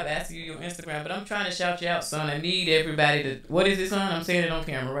 on live asking you your Instagram, but I'm trying to shout you out, son. I need everybody to. What is it, son? I'm saying it on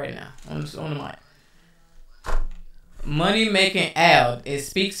camera right now, on the mic. Money Making Al. It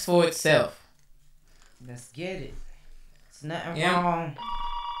speaks for itself. Let's get it. It's nothing Yeah. wrong.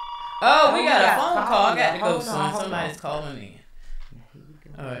 Oh, we Oh, got we a got phone call. I got to go, Hold on, son. hold Somebody's on. calling in. Here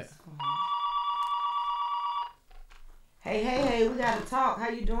we go. All right. Hey, we gotta talk. How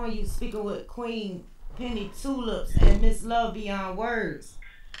you doing? You speaking with Queen Penny Tulips and Miss Love Beyond Words.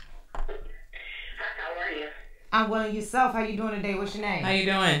 How are you? I'm well, and yourself. How you doing today? What's your name? How you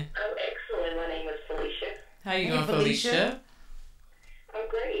doing? I'm excellent. My name is Felicia. How you Hey, doing, Felicia. Felicia? I'm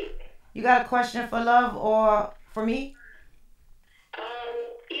great. You got a question for Love or for me?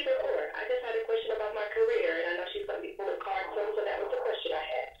 Either or. I just had a question about my career, and I know she's going to be full of cards, so that was the question I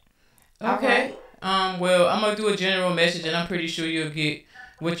had. Okay. Well, I'm gonna do a general message, and I'm pretty sure you'll get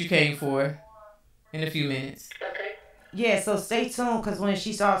what you came for in a few minutes. Okay. Yeah, so stay tuned because when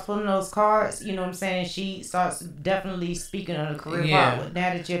she starts pulling those cards, you know what I'm saying, she starts definitely speaking on the career part. But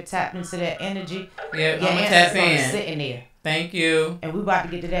now that you're tapped into that energy, Yeah, your I'm gonna answer's tap gonna in. sitting there. Thank you. And we're about to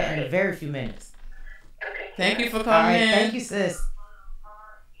get to that in a very few minutes. Okay. Thank you for All calling right, in. thank you, sis.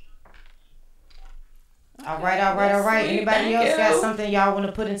 All right. Anybody Thank else got you. something y'all want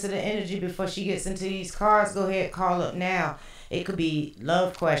to put into the energy before she gets into these cards? Go ahead, call up now. It could be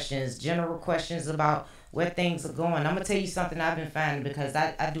love questions, general questions about where things are going. I'm going to tell you something I've been finding because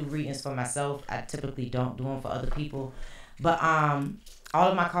I do readings for myself. I typically don't do them for other people. But all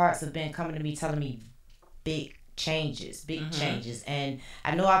of my cards have been coming to me telling me big changes. And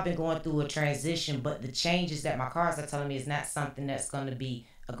I know I've been going through a transition, but the changes that my cards are telling me is not something that's going to be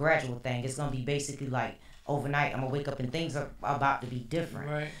a gradual thing. It's going to be basically like overnight. I'm going to wake up and things are about to be different.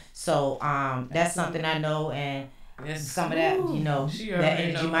 Right. So that's something I know, and some of that, that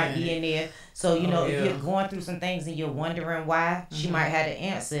energy might be in there. So, if you're going through some things and you're wondering why, she might have the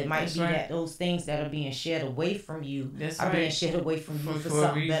answer. It might be that those things that are being shared away from you are being shared away from you for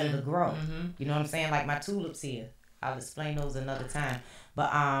something better to grow. You know what I'm saying? Like my tulips here. I'll explain those another time.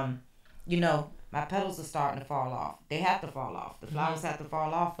 But, my petals are starting to fall off. They have to fall off. The flowers have to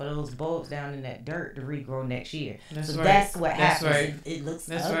fall off for those bulbs down in that dirt to regrow next year. That's what happens. Right. It looks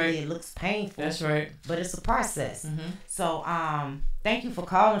That's ugly. right. It looks painful. That's right. But it's a process. So, thank you for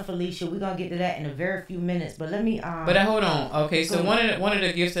calling, Felicia. We're gonna get to that in a very few minutes. But let me But hold on. Okay, so one of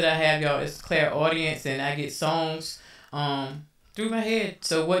the gifts that I have, y'all, is clairaudience, and I get songs through my head.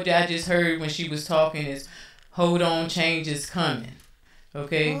 So what I just heard when she was talking is, "Hold on, change is coming."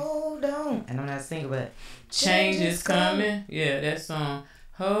 Okay. Hold on. And I'm not singing, but Change is coming. Yeah, that song.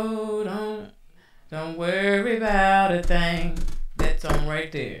 Hold on. Don't worry about a thing. That song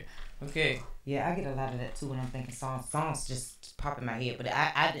right there. Okay. Yeah, I get a lot of that too when I'm thinking songs. Songs just pop in my head, but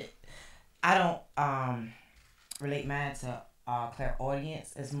I don't relate mine to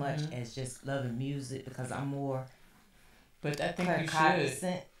clairaudience as much as just loving music because I'm more. But I think you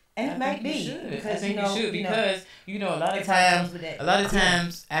should. And it might be because I think you should because a lot of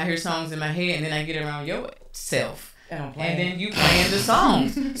times I hear songs in my head and then I get around yourself and then you playing the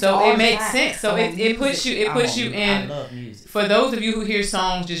songs, so it makes sense. So it puts you in. I love music. For those of you who hear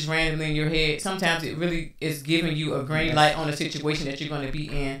songs just randomly in your head, sometimes it really is giving you a green light on a situation that you're going to be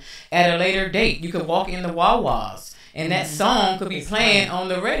in at a later date. You could walk in the Wawas. And that song could be playing on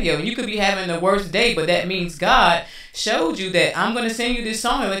the radio. And you could be having the worst day, but that means God showed you that I'm going to send you this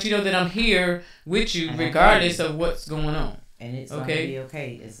song and let you know that I'm here with you regardless of what's going on. And it's going to be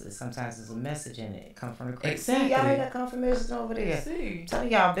okay. Sometimes there's a message in it. It comes from the crazy. Exactly. See, y'all hear that confirmation over there? See. I'm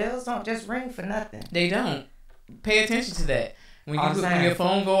telling y'all, bells don't just ring for nothing. They don't. Pay attention to that. When your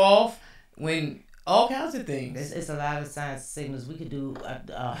phone go off, when... all kinds of things. It's a lot of signs and signals. We could do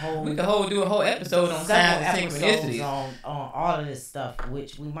a whole. We could do a whole episode on signs and synchronicities on all of this stuff,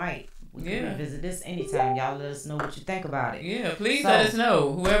 which we might. We can revisit this anytime. Y'all let us know what you think about it. Yeah, please let us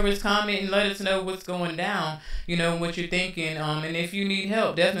know. Whoever's commenting, let us know what's going down. What you're thinking. And if you need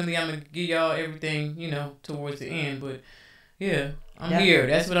help, definitely I'm gonna give y'all everything. Towards the end. But yeah, I'm here.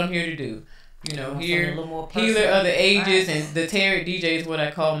 That's what I'm here to do. Here, healer of the ages, and the Tarot DJ is what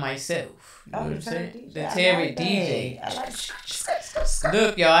I call myself. You know what I'm saying? The Tarot DJ.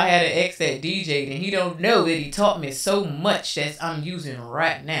 Look, y'all, I had an ex that DJ'd, and he don't know that he taught me so much that I'm using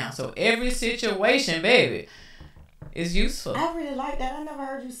right now. So every situation, baby, is useful. I really like that. I never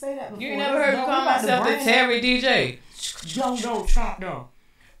heard you say that before. You never heard me call myself the Tarot DJ? No, trap though.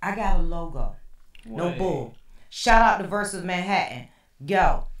 I got a logo. No bull. Shout out to Versus Manhattan.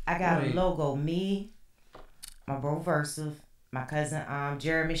 Yo, I got a logo. Me, my bro Versus. My cousin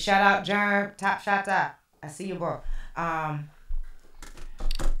Jeremy. Shout out Jeremy. Top shout out. I see you, bro. I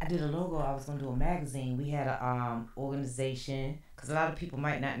did a logo. I was gonna do a magazine. We had a organization because a lot of people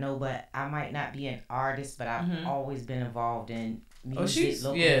might not know, but I might not be an artist, but I've always been involved in music.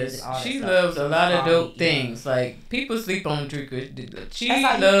 Music, all she that loves stuff. a lot of dope things. Like people sleep on Drika. She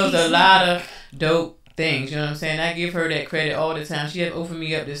loves a lot of dope things, you know what I'm saying? I give her that credit all the time. She has opened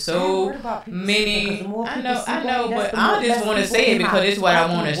me up to so many. I know, but I just want to say it because it's what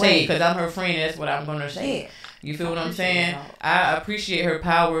I want to say because I'm her friend. That's what I'm gonna say. You feel what I'm saying? I appreciate her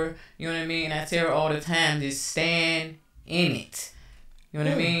power. You know what I mean? I tell her all the time, just stand in it. You know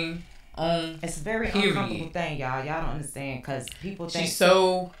what I mean? It's a very uncomfortable thing, y'all. Y'all don't understand because people think she's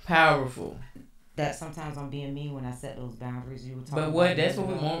so powerful. that sometimes I'm being mean when I set those boundaries. You were talking But what? about That's what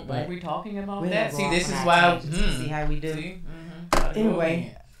we want. Weren't we talking about we that? go See, off this on is our why. tangents. See how we do. See?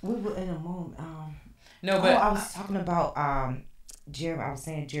 Anyway, we were in a moment. No, but I was talking about Jeremy. I was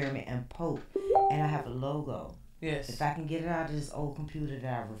saying Jeremy and Pope, and I have a logo. yes. If I can get it out of this old computer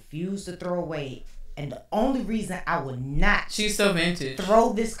that I refuse to throw away, and the only reason I would not She's so vintage.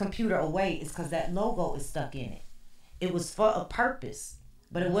 throw this computer away is because that logo is stuck in it. It was for a purpose,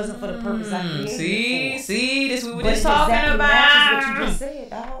 but it wasn't for the purpose I created it for. See, this we were But just it talking exactly about. matches what you just said,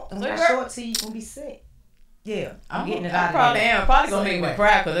 dog. And when I So show it to you, you're gonna be sick. Yeah, I'm getting it I out probably of there. am. Probably So gonna make me anyway,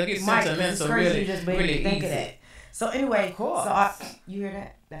 cry because I get Mike, sentimental it's crazy really, you just made me really think easy. of that. So anyway, Of course. you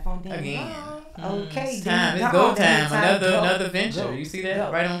hear that phone thing Again. Okay, It's then time. It's go go on, then time. Another go. another venture. Go. You see that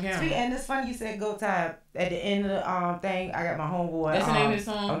Go. right on camera. And it's funny you said go time. At the end of the thing, I got my homeboy. That's the name of the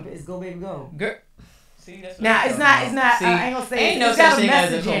song? It's Go Baby Go. Girl. See, that's what Now I'm it's talking not. about. I ain't gonna say ain't it. no It's got such a thing as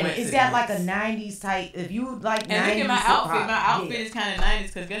a message in it. It's got like a coincidence. '90s type. If you like '90s, And look at my outfit. hip-hop, My outfit yeah. is kind of 90s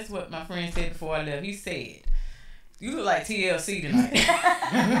because guess what my friend said before I left? He said, "You look like TLC tonight."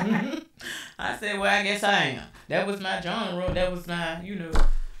 I said, "Well, I guess I am." That was my genre. That was my,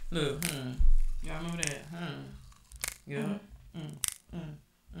 look. Y'all remember that? Yeah.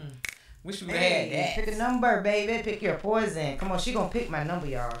 Wish we had Hey, that. pick a number, baby. Pick your poison. Come on, she gonna pick my number,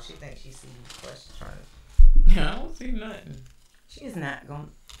 y'all. She thinks she sees these questions trying to. I don't see nothing. She's not gonna.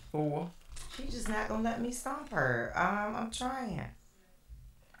 4. She's just not gonna let me stomp her. I'm trying.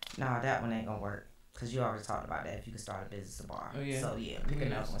 No, that one ain't gonna work. Cause you already talked about that. If you can start a business or bar. Oh, yeah. So yeah, pick Yes.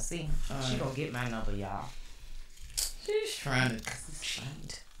 another one. See, All she right. gonna get my number, y'all. She's trying to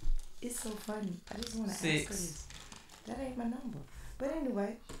cheat. It's so funny. I just wanna ask her 6. this. That ain't my number. But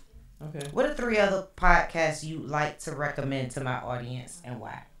anyway, Okay. what are 3 other podcasts you like to recommend to my audience and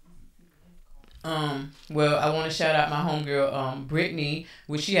why? Well, I want to shout out my homegirl, Brittany,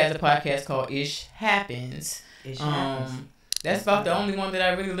 which she has a podcast called Ish Happens. It happens. That's about the only one that I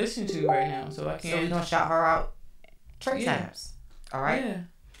really listen to right now, so I So can't. we gonna shout her out 3 Yeah. times. All right. Yeah.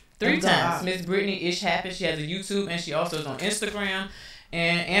 3 And go times. out. Miss Brittany Ish Happens. She has a YouTube and she also is on Instagram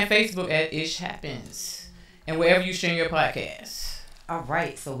and Facebook at Ish Happens. And wherever you stream your podcast. All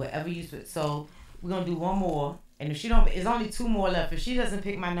right. So whatever you so we're gonna do one more, and if she don't, it's only 2 more left. If she doesn't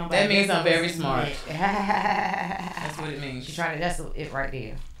pick my number, That I means guess I'm it was very smart. it. That's what it means. She's trying to. That's it right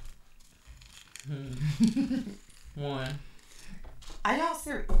there. 1. Are y'all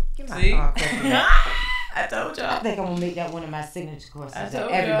serious? Give my See? question back. I told I y'all. think I'm gonna make that one of my signature questions I that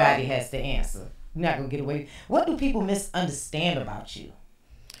told everybody has to answer. You're not gonna get away. What do people misunderstand about you?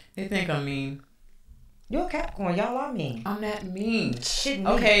 They think I'm mean. You're a Capricorn. Y'all are mean. I'm not mean. Shit,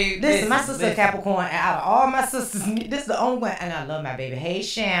 Okay, Listen, my sister listen. Capricorn, and out of all my sisters, this is the only one, and I love my baby. Hey,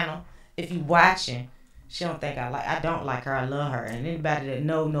 Shanna, if you watching, she don't think I don't like her. I love her, and anybody that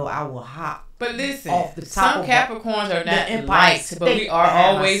know, I will hop. But listen, Off the top some of Capricorns are the not Empire liked, but we State are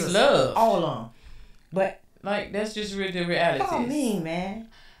behind my always sister. loved. All of them. But Like, that's just the reality. y'all mean, man.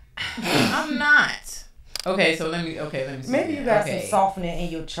 I'm not. Okay, so let me see. Maybe you got Okay. some softener in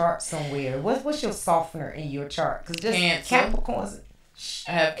your chart somewhere. What's your softener in your chart? Because just Cancer. Capricorns.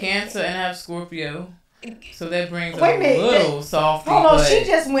 I have Cancer and I have Scorpio. So that brings Wait a minute, little softy, Hold on, but she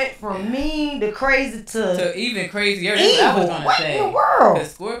just went from mean to crazy to even crazier. That's what I was evil. gonna What say. in the world? The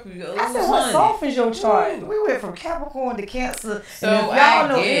Scorpio. I said, what honey. softens your chart? Ooh. We went from Capricorn to Cancer. So and if y'all I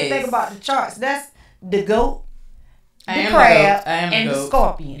know guess- anything about the charts, that's the goat, I the am crab, the goat. I am the and the goat.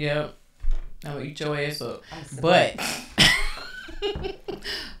 scorpion. Yep. I'm gonna eat your ass up. I'm sick. But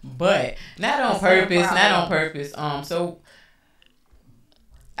but not on That's purpose, no not on problem. purpose. So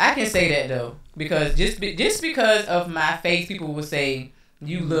I can say that though, because just because of my face, people will say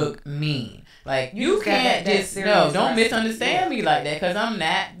you look mean. Like you just got can't that just serious don't recipe. misunderstand me like that, because I'm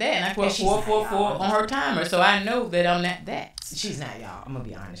not that. And I put And she's not 444 y'all. on her timer, so I know that I'm not that. She's not y'all. I'm gonna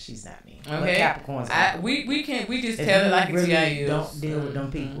be honest. She's not me. Okay. But Capricorns. We just if tell it you like it's really TIUs. don't deal with them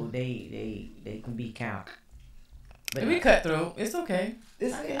Mhm. people. They can be count. But We cut through. It's okay.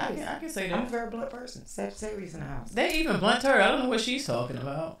 It's, I can say I'm a that. very blunt person. Sagittarius in the house. They even blunt her. I don't know what she's talking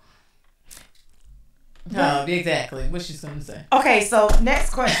about. No, exactly. What she's gonna say. Okay, so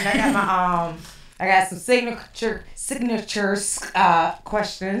next question. I got my I got some signatures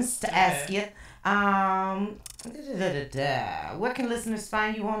questions to ask you. Where can listeners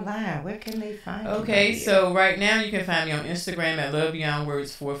find you online? Where can they find you? Okay, my dear? so right now you can find me on Instagram at Love Beyond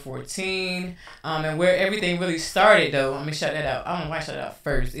Words 414. And where everything really started though, let me shout that out. I don't know why I shout it out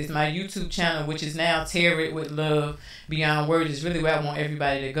first. It's my YouTube channel, which is now Tarot with Love Beyond Words. Is really where I want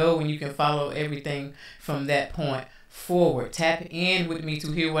everybody to go, and you can follow everything from that point forward. Tap in with me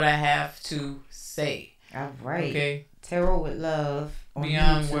to hear what I have to say. All right. Okay. Tarot with Love on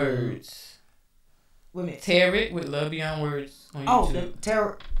Beyond YouTube. Words. Tarot with Love Beyond Words on YouTube. Oh, the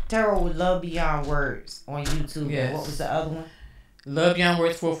Tarot with Love Beyond Words on YouTube. Yes. And what was the other one? Love Beyond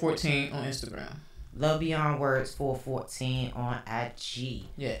Words 414 on Instagram. Love Beyond Words 414 on IG.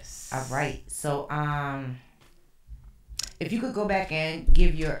 Yes. All right. So, if you could go back and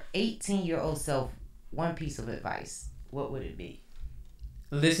give your 18-year-old self one piece of advice, what would it be?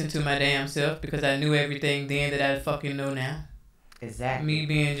 Listen to my damn self, because I knew everything then that I fucking know now. Exactly. Me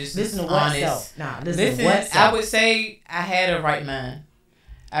being just listen to honest. What self? Nah, listen to what self? I would say I had a right mind.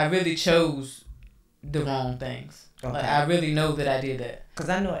 I really chose the wrong things. Okay. Like, I really know that I did that. Cause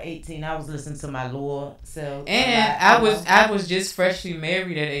I know at 18 I was listening to my lower self. And I was just freshly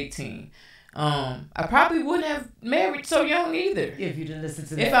married at 18. I probably wouldn't have married so young either. If you didn't listen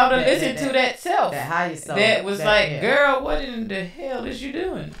to that. If I would have listened to that self. That higher self. That was girl, what in the hell is you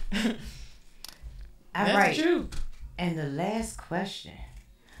doing? That's the truth. And the last question.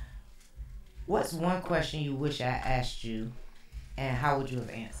 What's one question you wish I asked you, and how would you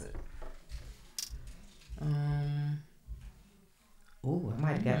have answered? Ooh, I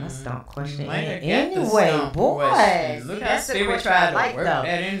might have got my stump question. Anyway, boy. Look how Spirit tried to work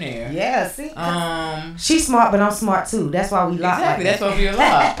that in there. Yeah, see? She's smart, but I'm smart too. That's why we lock. Exactly, that's why we a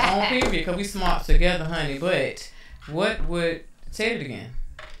lot. On period, because we smart together, honey. But what would... Say it again.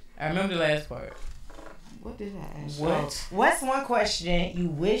 I remember the last part. What did I ask? What? What's one question you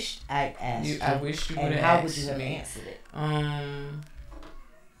wish I'd asked you? I wish you would have asked me. And how would you have answered it?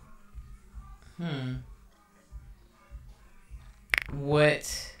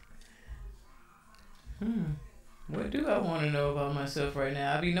 What do I want to know about myself right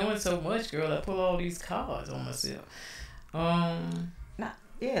now? I be knowing so much, girl. I pull all these cards on myself.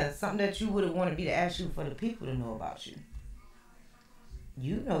 Yeah, something that you would have wanted me to ask you for the people to know about you.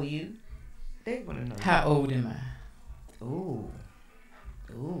 You know you. They want to know. How old am I? Ooh.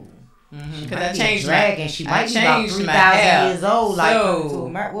 Because I changed dragon. She might be about 3,000 years old.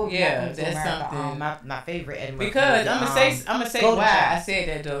 That's something. My favorite Eddie Murphy. Because I'm gonna say why I said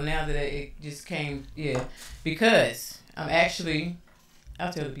that though. Now that it just came, because I'm actually,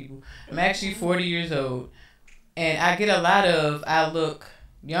 I'll tell the people, I'm actually 40 years old, and I get a lot of I look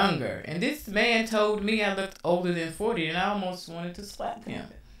younger, and this man told me I looked older than 40, and I almost wanted to slap him.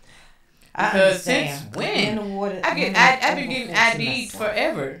 Because since when? I've been getting ID'd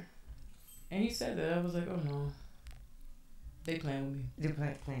forever. And he said that. I was like, oh no. They playing with me. They're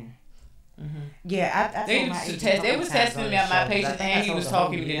playing. Mm-hmm. Yeah, they was testing me at my patience, and he was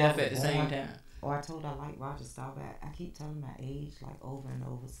talking me to death at the same time. I told her I like Roger Staubach. I keep telling my age like over and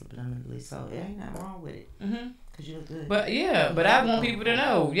over subliminally, so it ain't nothing wrong with it. Cause you look good. But I want people to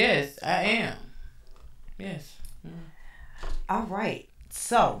know. Yes, I am. Yes. All right.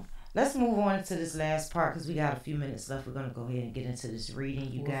 So let's move on to this last part because we got a few minutes left. We're gonna go ahead and get into this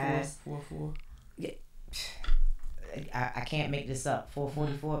reading, you guys. 4:44. Yeah. I can't make this up.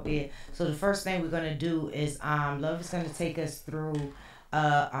 4:44 bid. So the first thing we're gonna do is Love is gonna take us through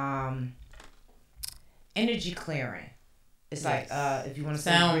energy clearing. It's like if you want to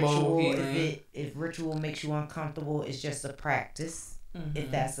say ritual, if ritual makes you uncomfortable, it's just a practice.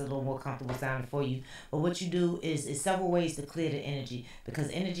 If that's a little more comfortable sounding for you. But what you do is several ways to clear the energy, because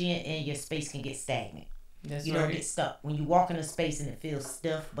energy in your space can get stagnant. You don't get stuck. When you walk in a space and it feels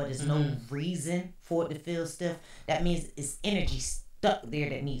stiff, but there's no reason for it to feel stiff, that means it's energy stuck there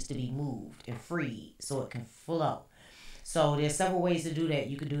that needs to be moved and freed so it can flow. So there's several ways to do that.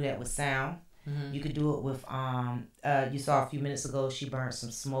 You could do that with sound. You could do it with you saw a few minutes ago she burned some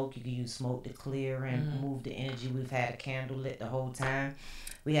smoke. You could use smoke to clear and move the energy. We've had a candle lit the whole time.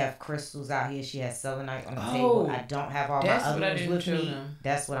 We have crystals out here. She has selenite on the table. I don't have all my other ones with me.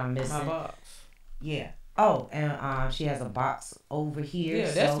 That's what I'm missing. My box. Yeah. Oh, and she has a box over here.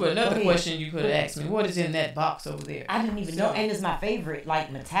 Yeah, that's another question you could have asked me. What is in that box over there? I didn't even know, and it's my favorite,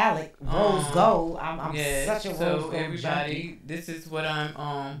 like metallic rose gold. I'm such a rose gold everybody, junkie. This is what I'm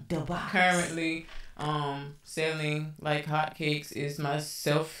currently selling like hotcakes. Is my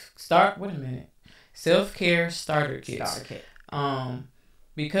self-care starter kit.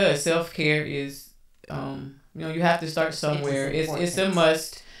 Because self-care is you have to start somewhere. It's a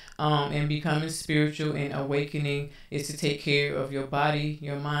must. And becoming spiritual and awakening is to take care of your body,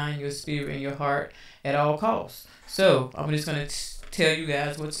 your mind, your spirit, and your heart at all costs. So I'm just going to tell you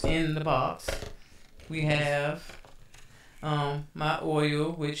guys what's in the box. We have my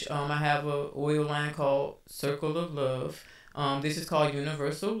oil, which I have a oil line called Circle of Love. This is called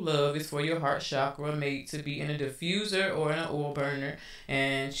Universal Love. It's for your heart chakra, made to be in a diffuser or in an oil burner.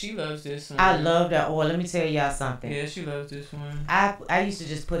 And she loves this one. I love that oil. Let me tell y'all something. Yeah, she loves this one. I used to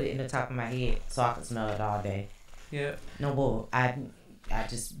just put it in the top of my head so I could smell it all day. Yeah. No bull. I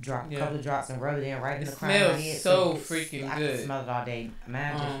just drop a couple of drops and rub it in right in the It crown of my head. smells so freaking I good. can smell it all day.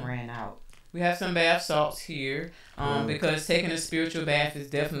 Mine just ran out. We have some bath salts here because taking a spiritual bath is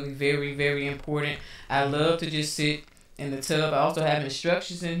definitely very, very important. I love to just sit in the tub. I also have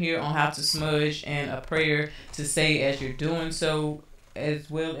instructions in here on how to smudge and a prayer to say as you're doing so, as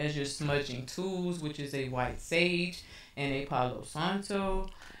well as your smudging tools, which is a white sage and a Palo Santo.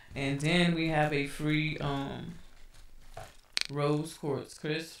 And then we have a free rose quartz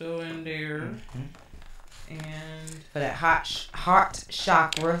crystal in there. And for that heart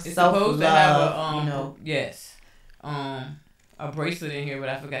chakra, it's supposed to have a yes, a bracelet in here, but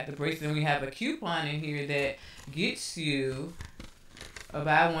I forgot the bracelet. And we have a coupon in here that gets you a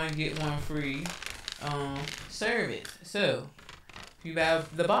buy one get one free service. So if you buy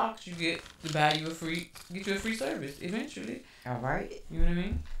the box, you get you a free service eventually. All right, you know what I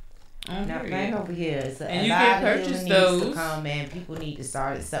mean? Now, man, over here, it's and you can purchase those. To come, man. People need to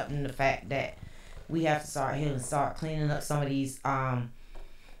start accepting the fact that we have to start healing, start cleaning up some of these karmic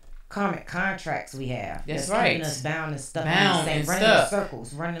contracts we have. That's right. Keeping us bound and stuck. Running in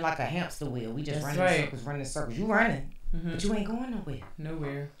circles, running like a hamster wheel. We just running in circles, running in circles. You running, but you ain't going nowhere.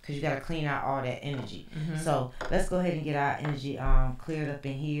 Nowhere. Because you got to clean out all that energy. So let's go ahead and get our energy cleared up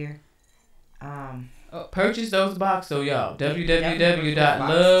in here. Purchase those boxes, though, y'all.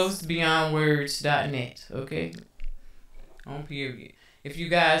 www.lovesbeyondwords.net. Okay? On period. If you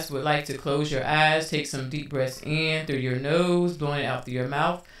guys would like to close your eyes, take some deep breaths in through your nose, blowing it out through your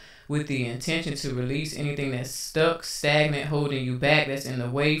mouth with the intention to release anything that's stuck, stagnant, holding you back, that's in the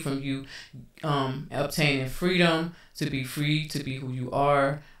way from you obtaining freedom, to be free, to be who you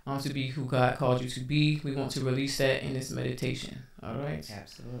are, to be who God called you to be. We want to release that in this meditation. All right?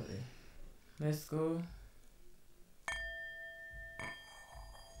 Absolutely. Let's go.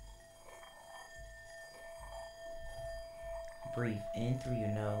 Breathe in through your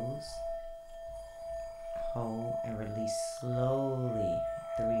nose. Hold and release slowly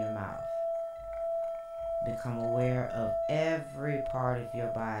through your mouth. Become aware of every part of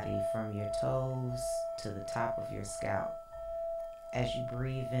your body from your toes to the top of your scalp. As you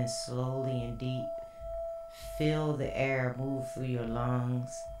breathe in slowly and deep, feel the air move through your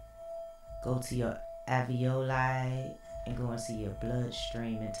lungs. Go to your alveoli and go into your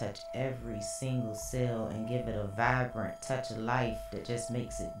bloodstream and touch every single cell and give it a vibrant touch of life that just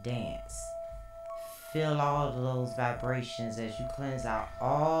makes it dance. Feel all of those vibrations as you cleanse out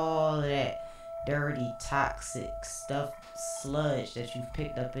all of that dirty, toxic stuff, sludge that you've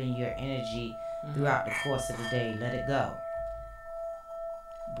picked up in your energy throughout the course of the day. Let it go.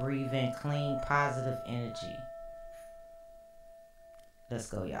 Breathe in clean, positive energy. Let's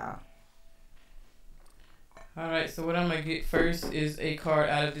go, y'all. Alright, so what I'm going to get first is a card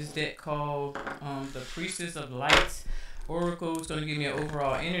out of this deck called the Priestess of Light Oracle. It's going to give me an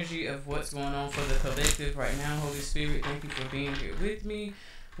overall energy of what's going on for the collective right now. Holy Spirit, thank you for being here with me.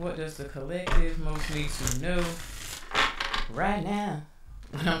 What does the collective most need to know right now?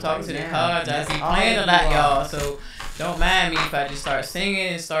 When I'm talking to the cards, I be playing a lot, y'all. So don't mind me if I just start singing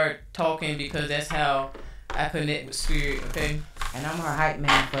and start talking, because that's how I connect with Spirit, okay? And I'm her hype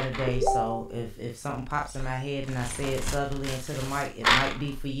man for the day, so if something pops in my head and I say it subtly into the mic, it might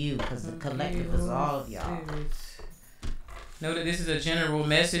be for you, because the collective is all of y'all. Know that this is a general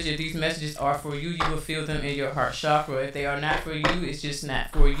message. If these messages are for you, you will feel them in your heart chakra. If they are not for you, it's just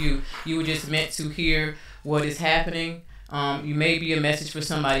not for you. You were just meant to hear what is happening. You may be a message for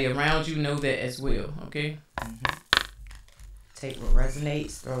somebody around you. Know that as well, okay? Take what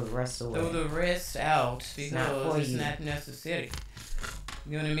resonates, throw the rest away. Throw the rest out, because it's not necessary.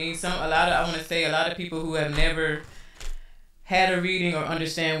 You know what I mean? I want to say a lot of people who have never had a reading or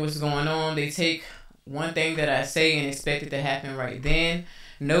understand what's going on, they take one thing that I say and expect it to happen right then.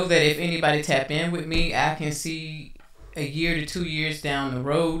 Know that if anybody tap in with me, I can see a year to 2 years down the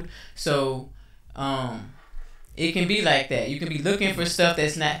road. So it can be like that. You can be looking for stuff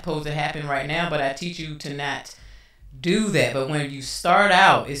that's not supposed to happen right now, but I teach you to not do that. But when you start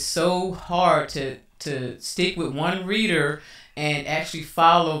out, it's so hard to stick with one reader and actually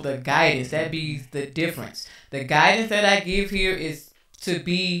follow the guidance. That be the difference. The guidance that I give here is to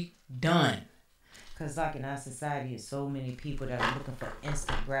be done. Because like in our society, there's so many people that are looking for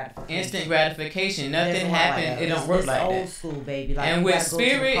instant gratification. Instant gratification. Nothing happened. It don't work like that. Old school, baby. Like, and with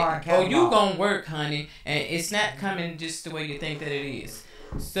Spirit, you gonna work, honey. And it's not coming just the way you think that it is.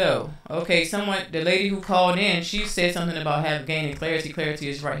 So, okay, the lady who called in, she said something about gaining clarity. Clarity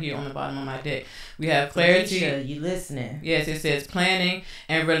is right here on the bottom of my deck. We have clarity. Alicia, you listening? Yes, it says planning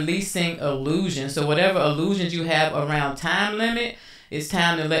and releasing illusions. So whatever illusions you have around time limit, It's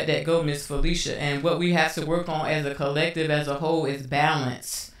time to let that go, Miss Felicia. And what we have to work on as a collective, as a whole, is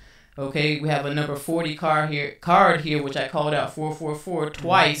balance. Okay, we have a number 40 card here, which I called out 444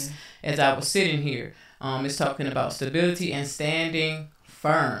 twice as I was sitting here. It's talking about stability and standing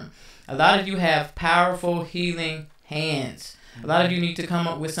firm. A lot of you have powerful healing hands. A lot of you need to come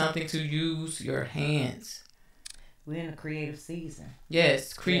up with something to use your hands. We're in a creative season.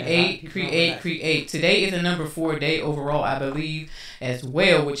 Yes, create. Today is a number 4 day overall, I believe, as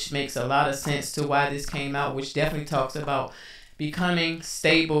well, which makes a lot of sense to why this came out, which definitely talks about becoming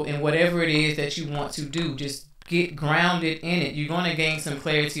stable in whatever it is that you want to do. Just get grounded in it. You're going to gain some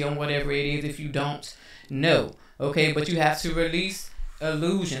clarity on whatever it is if you don't know. Okay, but you have to release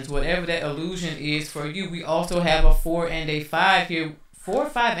illusions, whatever that illusion is for you. We also have a 4 and a 5 here. 4,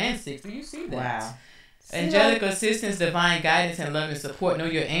 5, and 6. Do you see that? Wow. Angelic assistance, divine guidance, and love and support. Know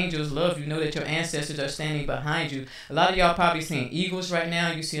your angels love you. Know that your ancestors are standing behind you. A lot of y'all probably seeing eagles right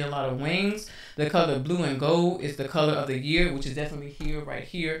now. You're seeing a lot of wings. The color blue and gold is the color of the year, which is definitely here, right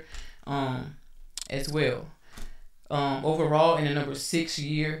here, as well. Overall, in the number 6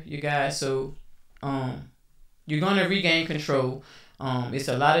 year, you guys. So, you're gonna regain control. It's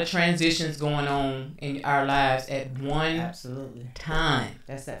a lot of transitions going on in our lives at one time.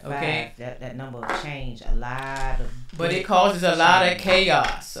 That's that 5. Okay? That number of change. A lot of. But it causes a lot of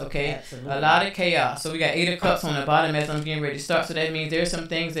chaos. Okay. Absolutely. A lot of chaos. So we got 8 of Cups on the bottom as I'm getting ready to start. So that means there's some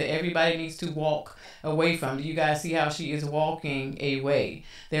things that everybody needs to walk away from. Do you guys see how she is walking away?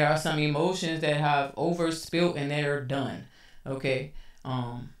 There are some emotions that have overspilt and they're done. Okay.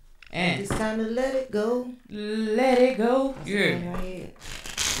 And it's time to let it go. Let it go. Yeah.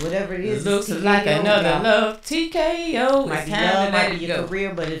 Whatever it is. Looks like another love. TKO. Might be love, might be your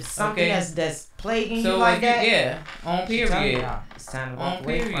career, but if something that's plaguing you like that. Yeah. On period. It's time to walk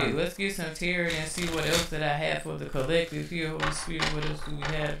away from it. Let's get some tarot and see what else that I have for the collective here. Holy Spirit, what else do we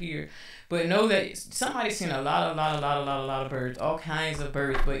have here? But know that somebody's seen a lot of birds, all kinds of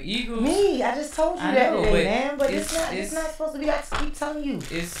birds. But eagles. Me, I just told you that today, man. But it's not supposed to be. I keep telling you.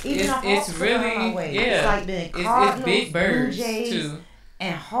 It's really It's like being cardinals, it's big birds blue jays, too,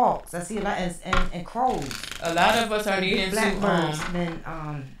 and hawks. I see a lot and crows. A lot of us are needing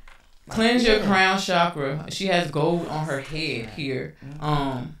to cleanse your crown chakra. She has gold on her head here.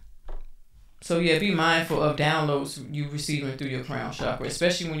 So yeah, be mindful of downloads you receiving through your crown chakra,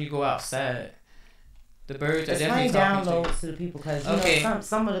 especially when you go outside. The birds are definitely talking downloads to the people because you know,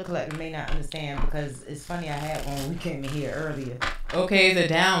 some of the collective may not understand because it's funny. I had one when we came in here earlier. Okay, the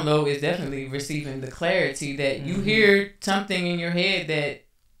download is definitely receiving the clarity that you hear something in your head that,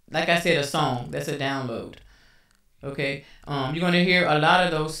 like I said, a song. That's a download. Okay, you're gonna hear a lot of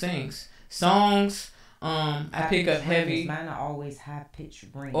those things. Songs. I pick up heavy. Mine are always high pitched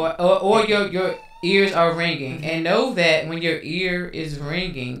ring. Or your ears are ringing. And know that when your ear is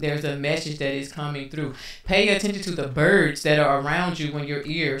ringing, there's a message that is coming through. Pay attention to the birds that are around you when your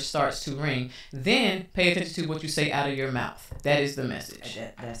ear starts to ring. Then pay attention to what you say out of your mouth. That is the message.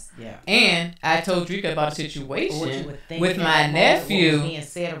 Yeah. And I told Drika about a situation with my nephew. What was being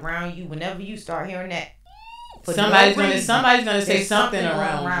said around you whenever you start hearing that. Somebody's gonna say something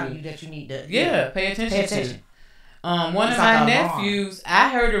around you that you need to pay attention to. One of my nephews, I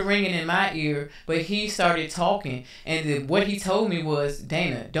heard a ringing in my ear, but he started talking, and what he told me was,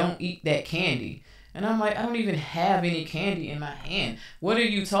 Dana, don't eat that candy. And I'm like, I don't even have any candy in my hand. What are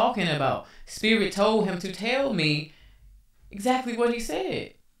you talking about? Spirit told him to tell me exactly what he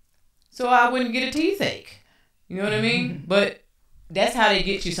said, so I wouldn't get a toothache. You know what I mean? But that's how they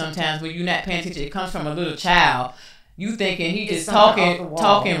get you sometimes when you're not paying attention. It comes from a little child. You thinking he just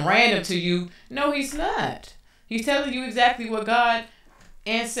talking random to you. No, he's not. He's telling you exactly what God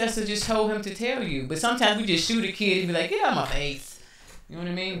ancestor just told him to tell you. But sometimes we just shoot a kid and be like, get out of my face. You know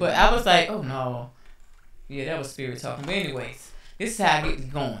what I mean? But I was like, oh no. Yeah, that was spirit talking. But anyways, this is how I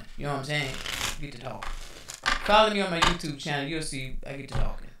get going. You know what I'm saying? Get to talk. Follow me on my YouTube channel. You'll see I get to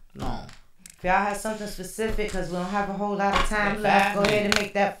talking long. If y'all have something specific, because we don't have a whole lot of time left, go ahead and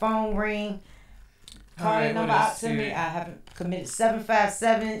make that phone ring. Call that number out to me. I haven't committed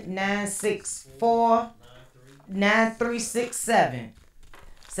 757-964-9367.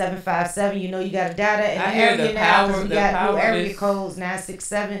 757. You know you got to dial that in the area now because we got new area codes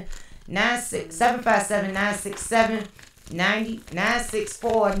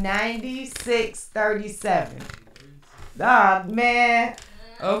 757-964-9637. Dog, man.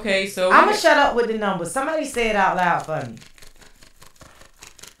 Okay, so I'm gonna shut up with the numbers. Somebody say it out loud for me.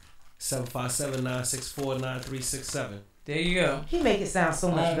 757-964-9367. There you go. He make it sound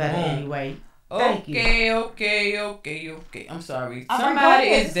so much better anyway. Thank you. Okay. I'm sorry. Somebody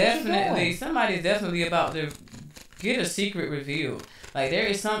is definitely about to get a secret revealed. Like, there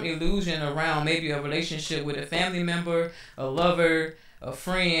is some illusion around maybe a relationship with a family member, a lover, a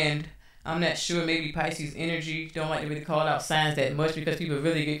friend. I'm not sure. Maybe Pisces energy. Don't like to really call out signs that much because people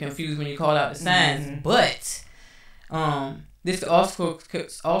really get confused when you call out the signs. Mm-hmm. But this also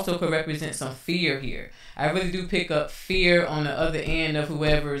could represent some fear here. I really do pick up fear on the other end of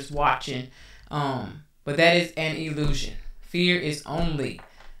whoever's watching. But that is an illusion. Fear is only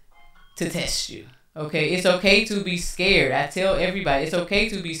to test you. Okay, it's okay to be scared. I tell everybody it's okay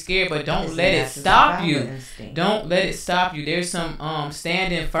to be scared, but don't let it stop you. Don't let it stop you. There's some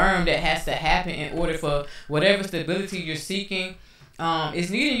standing firm that has to happen in order for whatever stability you're seeking. It's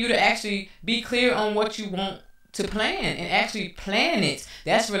needing you to actually be clear on what you want to plan and actually plan it.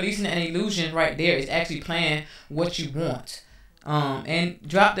 That's releasing an illusion right there. It's actually planning what you want. And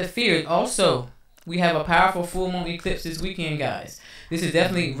drop the fear. Also, we have a powerful full moon eclipse this weekend, guys. This is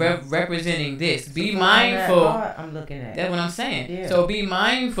definitely representing this. Be mindful. I'm looking at. That's what I'm saying. Yeah. So be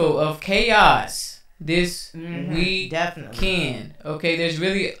mindful of chaos this weekend. Definitely. Okay, there's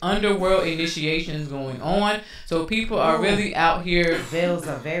really underworld initiations going on. So people are really out here. The veils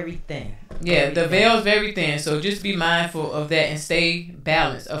are very thin. Yeah, the veil's very thin. So just be mindful of that and stay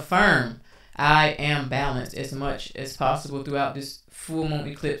balanced. Affirm, I am balanced as much as possible throughout this full moon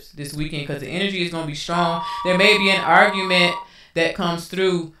eclipse this weekend because the energy is going to be strong. There may be an argument that comes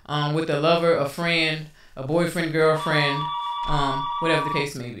through with a lover, a friend, a boyfriend, girlfriend, whatever the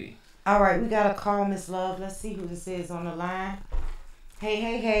case may be. All right, we got a call, Miss Love. Let's see who this is on the line.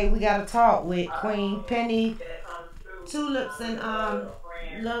 Hey, we got to talk with Queen Penny Tulips and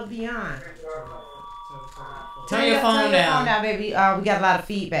Love Beyond. Turn your phone down. Baby. We got a lot of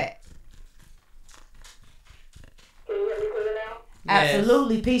feedback. Yes.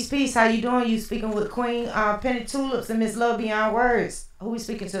 Absolutely. Peace. How you doing? You speaking with Queen Penny Tulips and Miss Love Beyond Words. Who we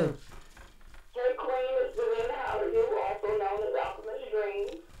speaking to? Hey, Queen, it's Belinda. How are you? Also known as Alchemist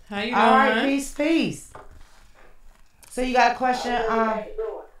Dreams. How you doing? All right, peace. So you got a question? My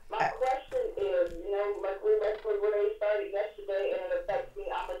question is, Mercury retrograde started yesterday and it affects me.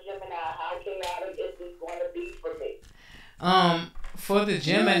 I'm a Gemini. How chaotic is this going to be for me? For the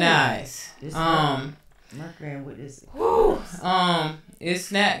Geminis, Mercury with this.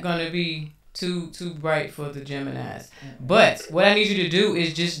 It's not gonna be too bright for the Geminis. But what I need you to do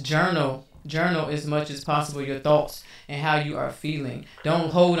is just journal as much as possible your thoughts and how you are feeling.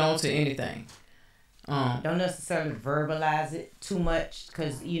 Don't hold on to anything. Don't necessarily verbalize it too much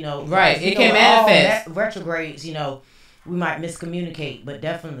because right, it can manifest. Retrogrades, we might miscommunicate, but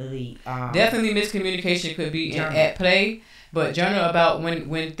definitely miscommunication could be at play. But journal about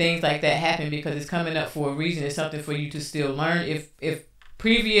when things like that happen because it's coming up for a reason. It's something for you to still learn. If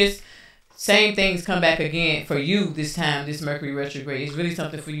previous same things come back again for you this time, this Mercury retrograde, it's really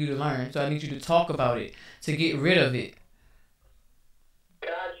something for you to learn. So I need you to talk about it to get rid of it.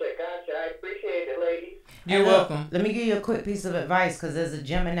 Gotcha. I appreciate it, ladies. You're welcome. Let me give you a quick piece of advice because as a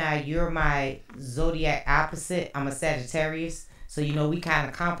Gemini, you're my zodiac opposite. I'm a Sagittarius. So, we kind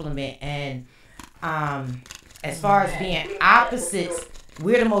of complement and as far as being opposites,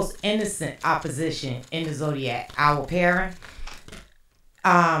 we're the most innocent opposition in the zodiac. Our pairing.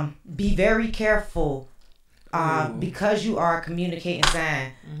 Be very careful because you are a communicating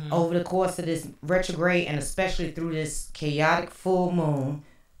sign over the course of this retrograde and especially through this chaotic full moon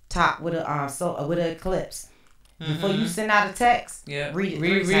topped with with an eclipse. Before you send out a text, read it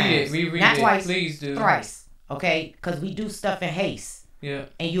three times. Reread Not it. twice, Please do. thrice. Okay? Because we do stuff in haste. Yeah.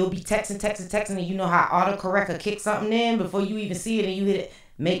 And you'll be texting, and you know how autocorrect will kick something in before you even see it and you hit it.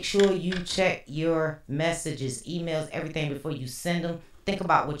 Make sure you check your messages, emails, everything before you send them. Think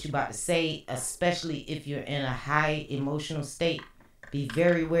about what you're about to say, especially if you're in a high emotional state. Be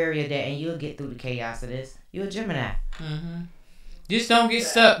very wary of that, and you'll get through the chaos of this. You're a Gemini. Mm-hmm. Just don't get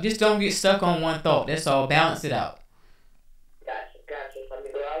stuck. Just don't get stuck on one thought. That's all. Balance it out. Gotcha. Let me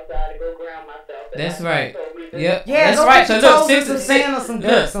go outside and go ground myself. That's right. Yep. Yeah, that's right. So look, Six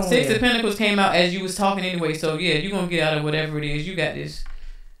of Pentacles came out as you was talking anyway. So yeah, you're gonna get out of whatever it is. You got this.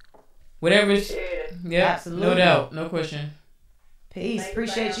 Whatever it's. Yeah. Absolutely. No doubt. No question. Peace.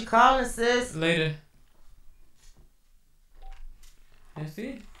 Appreciate you calling, sis. Later. That's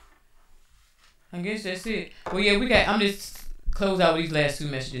it. I guess that's it. Well, yeah, I'm just close out with these last two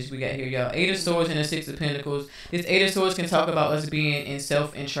messages we got here, y'all. 8 of Swords and the 6 of Pentacles. This 8 of Swords can talk about us being in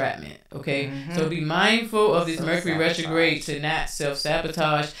self-entrapment, okay? Mm-hmm. So be mindful of this Mercury retrograde to not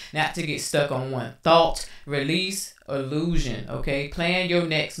self-sabotage, not to get stuck on one thought. Release illusion, okay? Plan your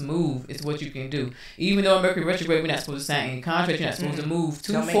next move is what you can do. Even though Mercury retrograde, we're not supposed to sign any contract, you're not supposed to move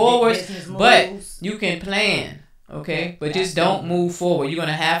too forward, but you can plan, okay? But just don't move forward. You're going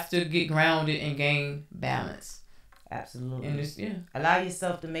to have to get grounded and gain balance. Absolutely. And it's, allow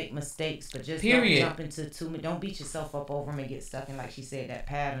yourself to make mistakes, but just don't jump into don't beat yourself up over them and get stuck in, like she said, that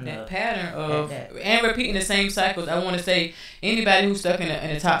pattern of and repeating the same cycles. I want to say anybody who's stuck in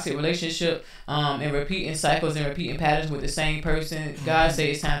a toxic relationship and repeating cycles and repeating patterns with the same person, God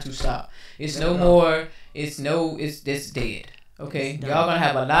say it's time to stop. It's no more. It's dead. Okay, y'all gonna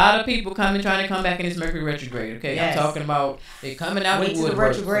have a lot of people trying to come back in this Mercury retrograde. Okay, yes. I'm talking about they coming out. Wait till the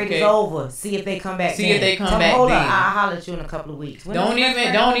retrograde is over. See if they come back. Hold on, I'll holler at you in a couple of weeks. Don't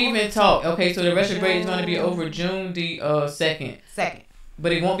even talk. Okay, so the retrograde is gonna be over June the 2nd.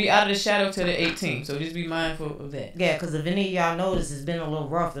 But it won't be out of the shadow till the 18th. So just be mindful of that. Yeah, because if any of y'all notice, it's been a little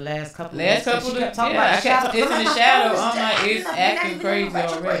rough the last couple of weeks. It's in the shadow. I'm like, it's acting crazy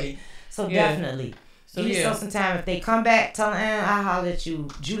already. So definitely. So give yourself some time. If they come back, tell them, I'll holler at you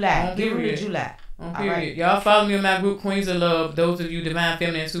July. Give them to July. Period. Right. Y'all follow me on my group, Queens of Love. Those of you divine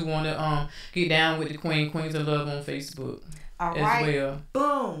feminines who want to get down with the Queens of Love on Facebook. All right. Well.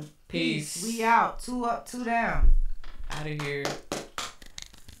 Boom. Peace. We out. 2 up, 2 down. Out of here.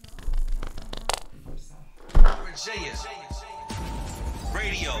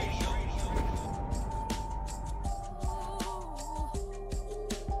 Radio.